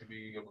we like to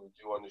be able to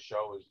do on the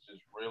show is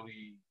just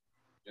really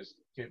just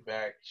get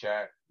back,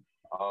 chat,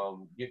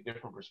 get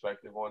different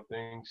perspective on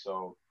things.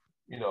 So,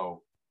 you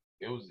know,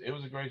 it was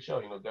a great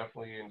show.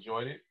 Definitely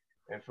enjoyed it.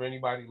 And for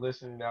anybody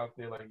listening out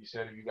there, like you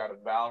said, if you got a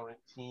Valorant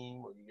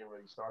team or you're getting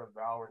ready to start a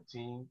Valorant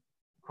team,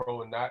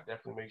 pro or not,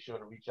 definitely make sure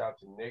to reach out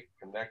to Nick,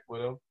 connect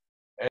with him.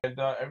 And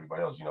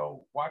everybody else,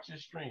 watch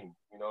his stream.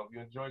 If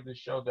you enjoyed this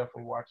show,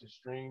 definitely watch his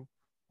stream.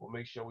 We'll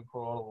make sure we put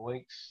all the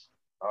links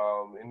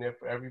in there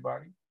for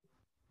everybody.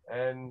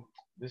 And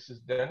this is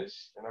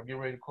Dennis, and I'm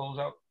getting ready to close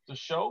out the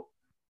show.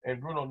 And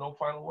Bruno, no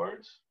final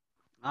words?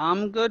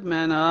 I'm good,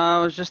 man.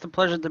 It was just a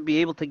pleasure to be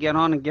able to get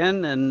on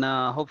again, and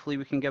hopefully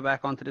we can get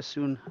back onto this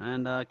soon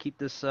and keep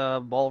this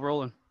ball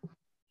rolling.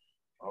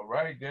 All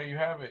right, there you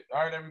have it.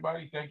 All right,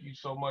 everybody, thank you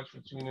so much for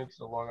tuning into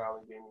the Long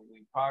Island Gaming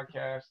League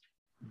podcast.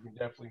 You can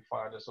definitely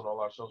find us on all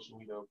our social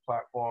media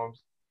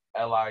platforms,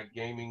 LI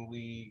Gaming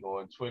League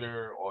on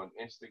Twitter, on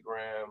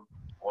Instagram,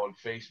 on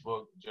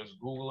Facebook. Just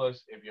Google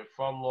us. If you're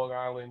from Long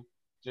Island,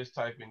 just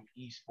type in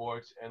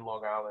esports and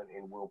Long Island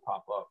and we'll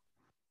pop up.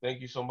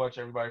 Thank you so much,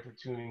 everybody, for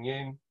tuning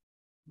in.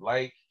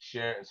 Like,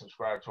 share, and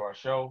subscribe to our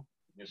show.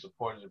 Your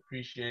support is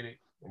appreciated.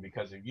 And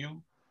because of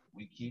you,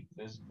 we keep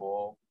this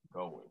ball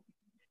going.